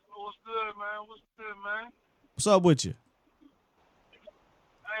 What's good, man? What's good, man? What's up with you?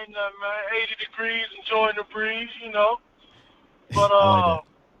 Ain't nothing, man. 80 degrees, enjoying the breeze, But, I like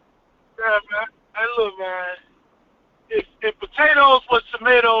that. yeah, man. Hey, look, man. If potatoes was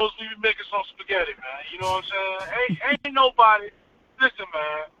tomatoes, we'd be making some spaghetti, man. You know what I'm saying? Ain't nobody. Listen,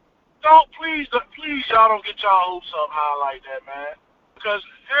 man. Please, y'all don't get y'all hopes up high like that, man. Because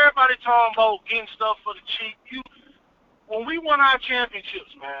everybody talking about getting stuff for the cheap. When we won our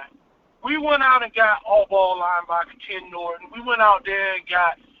championships, man, we went out and got all-ball linebacker Ken Norton. We went out there and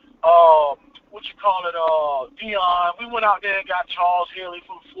got, Dion. We went out there and got Charles Haley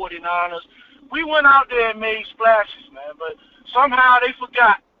from 49ers. We went out there and made splashes, man. But somehow they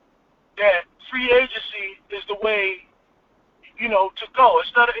forgot that free agency is the way, to go.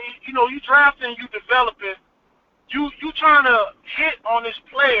 Instead of, you drafting, you developing, you trying to hit on this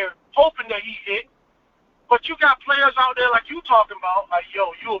player, hoping that he hit. But you got players out there like you talking about, like,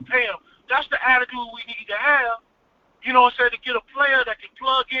 you'll pay him. That's the attitude we need to have, to get a player that can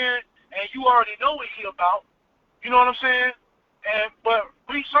plug in and you already know what he about. You know what I'm saying? But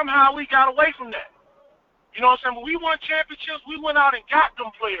we got away from that. You know what I'm saying? When we won championships, we went out and got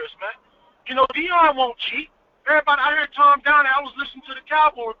them players, man. Dion won't cheat. Everybody, I heard Tom Downey, I was listening to the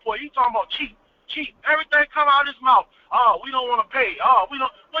Cowboy report. He talking about cheat. Everything come out of his mouth. Oh, we don't want to pay. Oh, we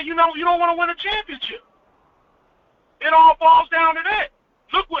don't. Well, you don't want to win a championship. It all boils down to that.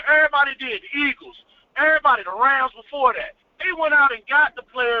 Look what everybody did. The Eagles, everybody, the Rams before that. They went out and got the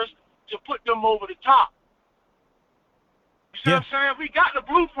players to put them over the top. You see what I'm saying? We got the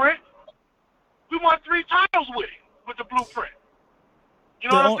blueprint. We won 3 titles with the blueprint. You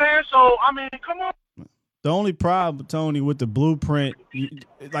know what I'm saying? So, I mean, come on. The only problem, Tony, with the blueprint,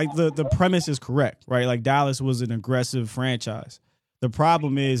 like the premise is correct, right? Like Dallas was an aggressive franchise. The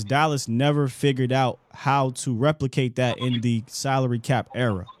problem is Dallas never figured out how to replicate that in the salary cap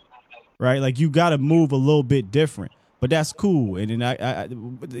era. right? Like you got to move a little bit different, but that's cool. And then I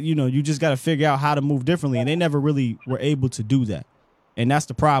you just got to figure out how to move differently. And they never really were able to do that. And that's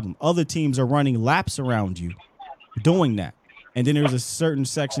the problem. Other teams are running laps around you doing that. And then there's a certain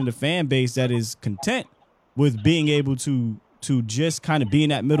section of the fan base that is content with being able to just kind of be in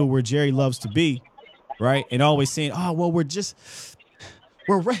that middle where Jerry loves to be, right? And always saying, oh, well, we're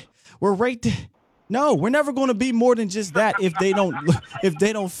right there. No, we're never going to be more than just that if they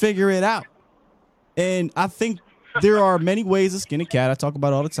don't figure it out. And I think there are many ways to skin a cat. I talk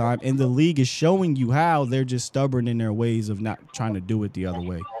about it all the time. And the league is showing you how they're just stubborn in their ways of not trying to do it the other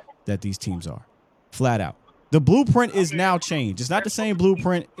way that these teams are. Flat out. The blueprint is now changed. It's not the same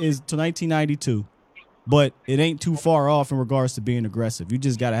blueprint as to 1992, but it ain't too far off in regards to being aggressive. You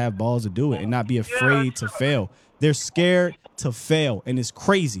just got to have balls to do it and not be afraid to fail. They're scared to fail, and it's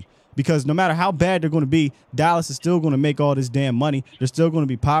crazy because no matter how bad they're going to be, Dallas is still going to make all this damn money. They're still going to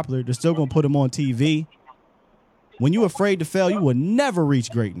be popular. They're still going to put them on TV. When you're afraid to fail, you will never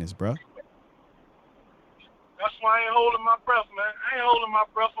reach greatness, bro. That's why I ain't holding my breath, man. I ain't holding my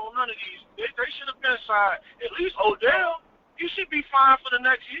breath on none of these. They should have been signed. At least Odell, you should be fine for the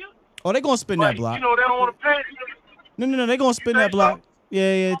next year. Oh, they're going to spin that block. You know, they don't want to pay. No, they're going to spin that block.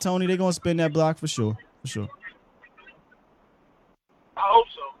 Yeah, Tony, they're going to spin that block for sure. For sure. I hope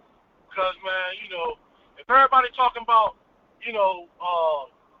so. Because, man, you know, if everybody talking about, you know,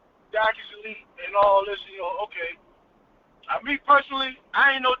 Dak is elite and all this, you know, okay. Me personally,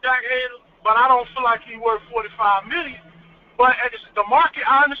 I ain't no Dak hater, but I don't feel like he worth $45 million. But at the market,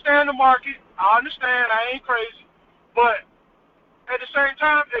 I understand the market. I understand. I ain't crazy. But at the same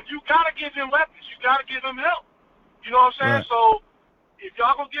time, if you got to give him weapons, you got to give him help. You know what I'm saying? Right. So if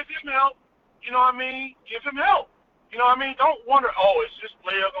y'all going to give him help, you know what I mean, give him help. You know what I mean? Don't wonder, is this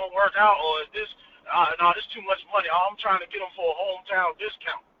player going to work out or is this, no, this too much money. I'm trying to get him for a hometown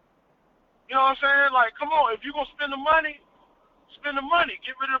discount. You know what I'm saying? Like, come on, if you're going to spend the money, spend the money.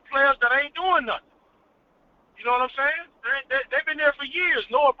 Get rid of the players that ain't doing nothing. You know what I'm saying? They've been there for years.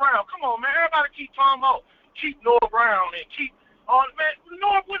 Noah Brown. Come on, man. Everybody keep talking about keep Noah Brown and keep man.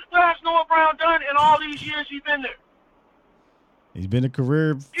 What has Noah Brown done in all these years he's been there? He's been a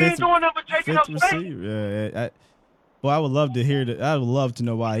career fifth receiver. Yeah, I would love to hear that. I would love to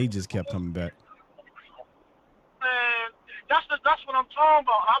know why he just kept coming back. Man, that's what I'm talking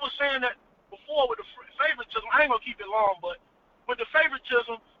about. I was saying that before with the favoritism. I ain't gonna keep it long, but with the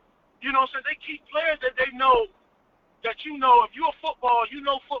favoritism, you know what I'm saying? They keep players that they know that you know, if you're football, you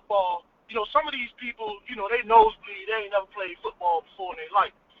know football. You know, some of these people, you know, they nosebleed. They ain't never played football before in their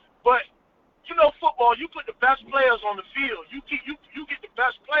life. But, you know, football, you put the best players on the field. You get the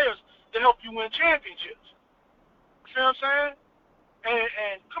best players to help you win championships. You see what I'm saying?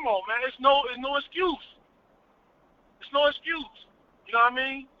 And come on, man, it's no excuse. It's no excuse. You know what I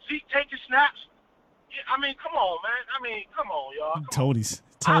mean? Zeke taking snaps. Yeah, I mean, come on, man. I mean, come on, y'all. Tony's.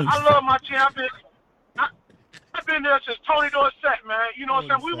 I love my champion. I've been there since Tony Dorsett, man. You know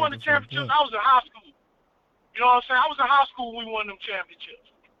what I'm saying? We won the championships. I was in high school. You know what I'm saying? I was in high school when we won them championships.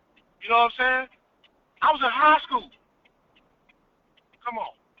 You know what I'm saying? I was in high school. Come on.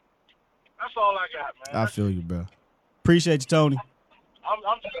 That's all I got, man. I feel you, bro. Appreciate you, Tony.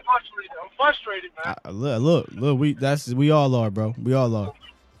 I'm just frustrated. I'm frustrated, man. We all are, bro. We all are.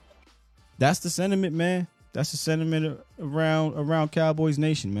 That's the sentiment, man. That's the sentiment around Cowboys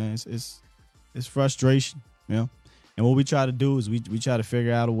Nation, man. It's frustration, you know. And what we try to do is we try to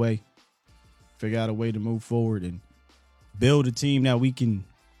figure out a way to move forward and build a team that we can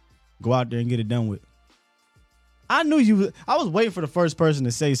go out there and get it done with. I was waiting for the first person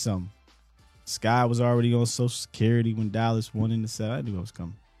to say something. Sky was already on Social Security when Dallas won in the 7. I knew it was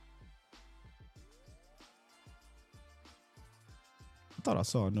coming. I thought I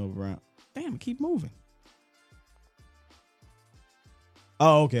saw a Noah Brown. Damn, keep moving.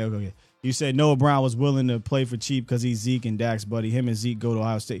 Oh, okay. You said Noah Brown was willing to play for cheap because he's Zeke and Dak's buddy. Him and Zeke go to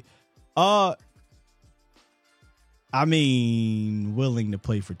Ohio State. I mean, willing to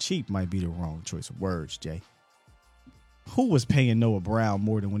play for cheap might be the wrong choice of words, Jay. Who was paying Noah Brown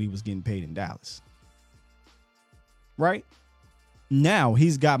more than when he was getting paid in Dallas? Right? Now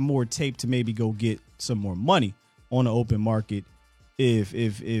he's got more tape to maybe go get some more money on the open market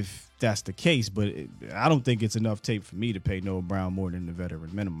if that's the case. But I don't think it's enough tape for me to pay Noah Brown more than the veteran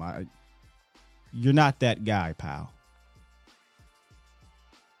minimum. You're not that guy, pal.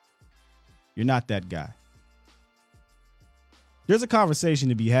 You're not that guy. There's a conversation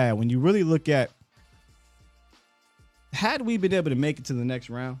to be had when you really look at, had we been able to make it to the next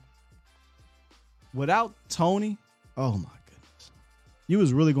round without Tony, oh my goodness. You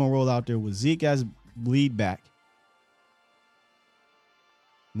was really going to roll out there with Zeke as lead back.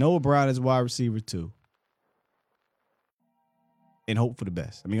 Noah Brown is wide receiver 2. And hope for the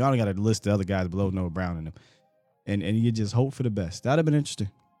best. I mean, I don't got to list the other guys below Noah Brown in them. And you just hope for the best. That'd have been interesting.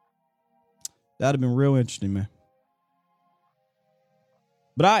 That'd have been real interesting, man.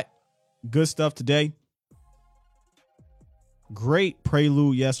 But all right, good stuff today. Great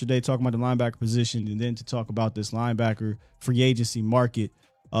prelude yesterday talking about the linebacker position and then to talk about this linebacker free agency market.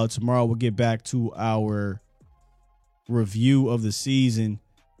 Tomorrow we'll get back to our review of the season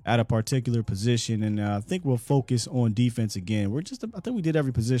at a particular position, and I think we'll focus on defense again. I think we did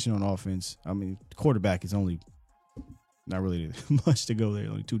every position on offense. I mean, quarterback is only not really much to go there,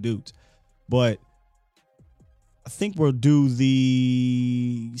 only 2 dudes. But I think we'll do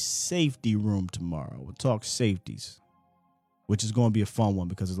the safety room tomorrow. We'll talk safeties, which is going to be a fun one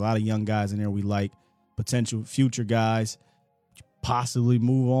because there's a lot of young guys in there we like, potential future guys, possibly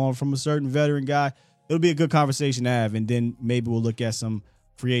move on from a certain veteran guy. It'll be a good conversation to have, and then maybe we'll look at some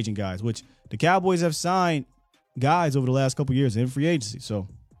free agent guys, which the Cowboys have signed guys over the last couple of years in free agency. So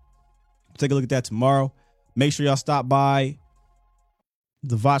take a look at that tomorrow. Make sure y'all stop by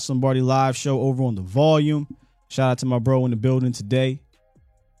the Voch Lombardi live show over on the Volume. Shout out to my bro in the building today.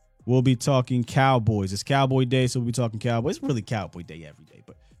 We'll be talking Cowboys. It's Cowboy Day, so we'll be talking Cowboys. It's really Cowboy Day every day,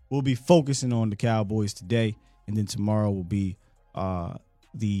 but we'll be focusing on the Cowboys today, and then tomorrow will be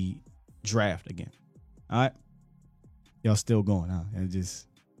the draft again. All right? Y'all still going, huh? And just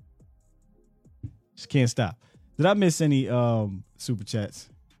can't stop. Did I miss any super chats?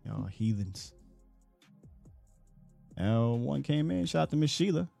 Y'all heathens. L1 came in. Shout out to Miss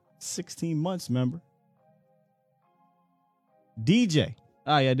Sheila. 16 months, member. DJ.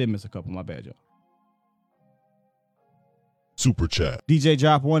 Yeah, I did miss a couple. My bad, y'all. Super chat. DJ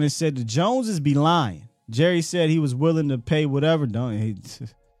dropped one and said the Joneses be lying. Jerry said he was willing to pay whatever.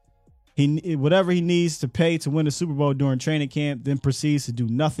 Whatever he needs to pay to win the Super Bowl during training camp, then proceeds to do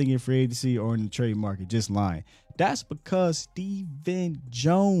nothing in free agency or in the trade market. Just lying. That's because Stephen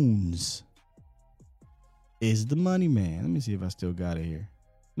Jones is the money man. Let me see if I still got it here.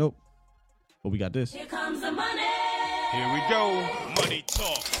 Nope. But we got this. Here comes the money. Here we go. Money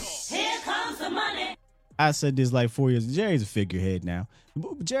talk. Here comes the money. I said this like 4 years. Jerry's a figurehead now.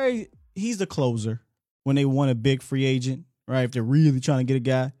 Jerry, he's the closer when they want a big free agent, right? If they're really trying to get a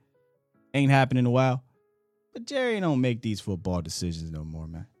guy. Ain't happened in a while. But Jerry don't make these football decisions no more,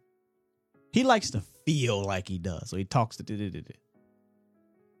 man. He likes to feel like he does. So he talks to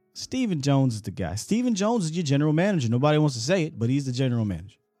Stephen Jones is the guy. Stephen Jones is your general manager. Nobody wants to say it, but he's the general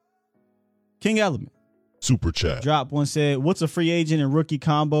manager. King Element. Super chat. Drop one said, what's a free agent and rookie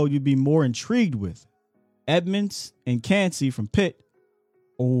combo you'd be more intrigued with? Edmonds and Cansey from Pitt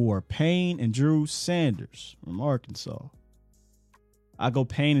or Payne and Drew Sanders from Arkansas? I go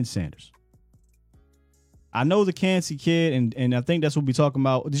Payne and Sanders. I know the Cansey kid, and I think that's what we're talking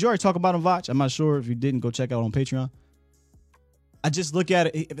about. Did you already talk about him, Voch? I'm not sure. If you didn't, go check out on Patreon. I just look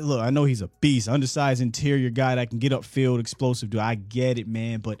at it. Look, I know he's a beast, undersized interior guy that can get upfield, explosive dude. I get it,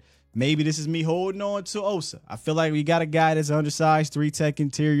 man, but maybe this is me holding on to Osa. I feel like we got a guy that's undersized, 3-tech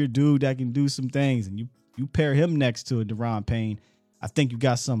interior dude that can do some things, and you pair him next to a Deron Payne. I think you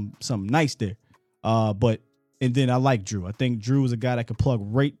got something nice there. And then I like Drew. I think Drew is a guy that could plug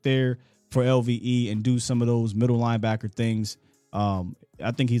right there for LVE and do some of those middle linebacker things. I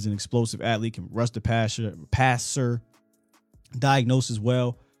think he's an explosive athlete, can rush the passer, diagnose as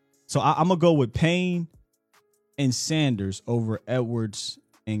well. So I'm going to go with Payne and Sanders over Edwards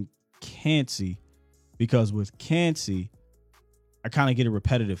and Cansey, because with Cansey, I kind of get a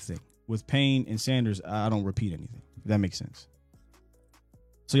repetitive thing. With Payne and Sanders, I don't repeat anything, if that makes sense.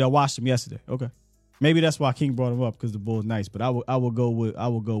 So y'all watched him yesterday. Okay. Maybe that's why King brought him up, because the bull's nice. But I will go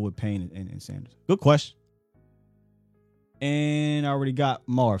with Payne and Sanders. Good question. And I already got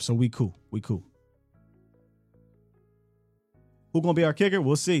Marv, so we cool. Who gonna be our kicker?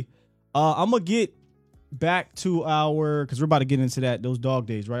 We'll see. I'm gonna get back to because we're about to get into those dog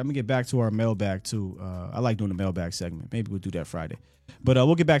days, right? I'm gonna get back to our mailbag too. I like doing the mailbag segment. Maybe we'll do that Friday. But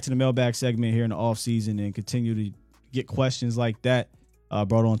we'll get back to the mailbag segment here in the off season and continue to get questions like that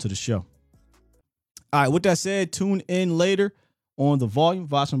brought on to the show. All right, with that said, tune in later on the Volume,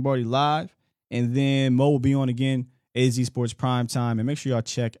 Voch Lombardi Live, and then Mo will be on again, A to Z Sports Prime Time, and make sure y'all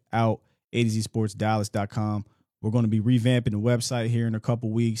check out AtoZSportsDallas.com. We're going to be revamping the website here in a couple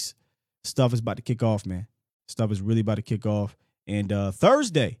weeks. Stuff is about to kick off, man. Stuff is really about to kick off. And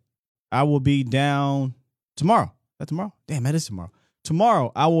Thursday, I will be down tomorrow. Is that tomorrow? Damn, that is tomorrow.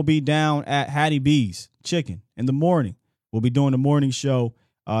 Tomorrow, I will be down at Hattie B's Chicken in the morning. We'll be doing the morning show.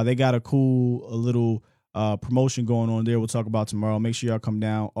 They got a cool little promotion going on there. We'll talk about tomorrow. Make sure y'all come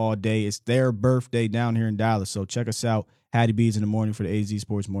down all day. It's their birthday down here in Dallas. So check us out Hattie B's in the morning for the AZ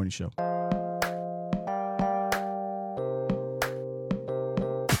Sports Morning Show.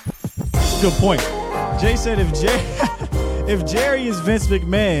 Good point. Jay said if Jerry is Vince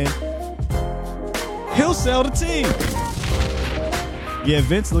McMahon, he'll sell the team. Yeah,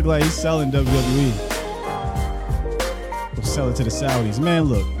 Vince look like he's selling WWE. He'll sell it to the Saudis. Man,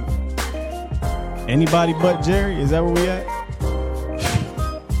 look. Anybody but Jerry? Is that where we at?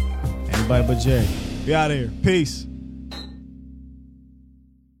 Anybody but Jerry. We out of here. Peace.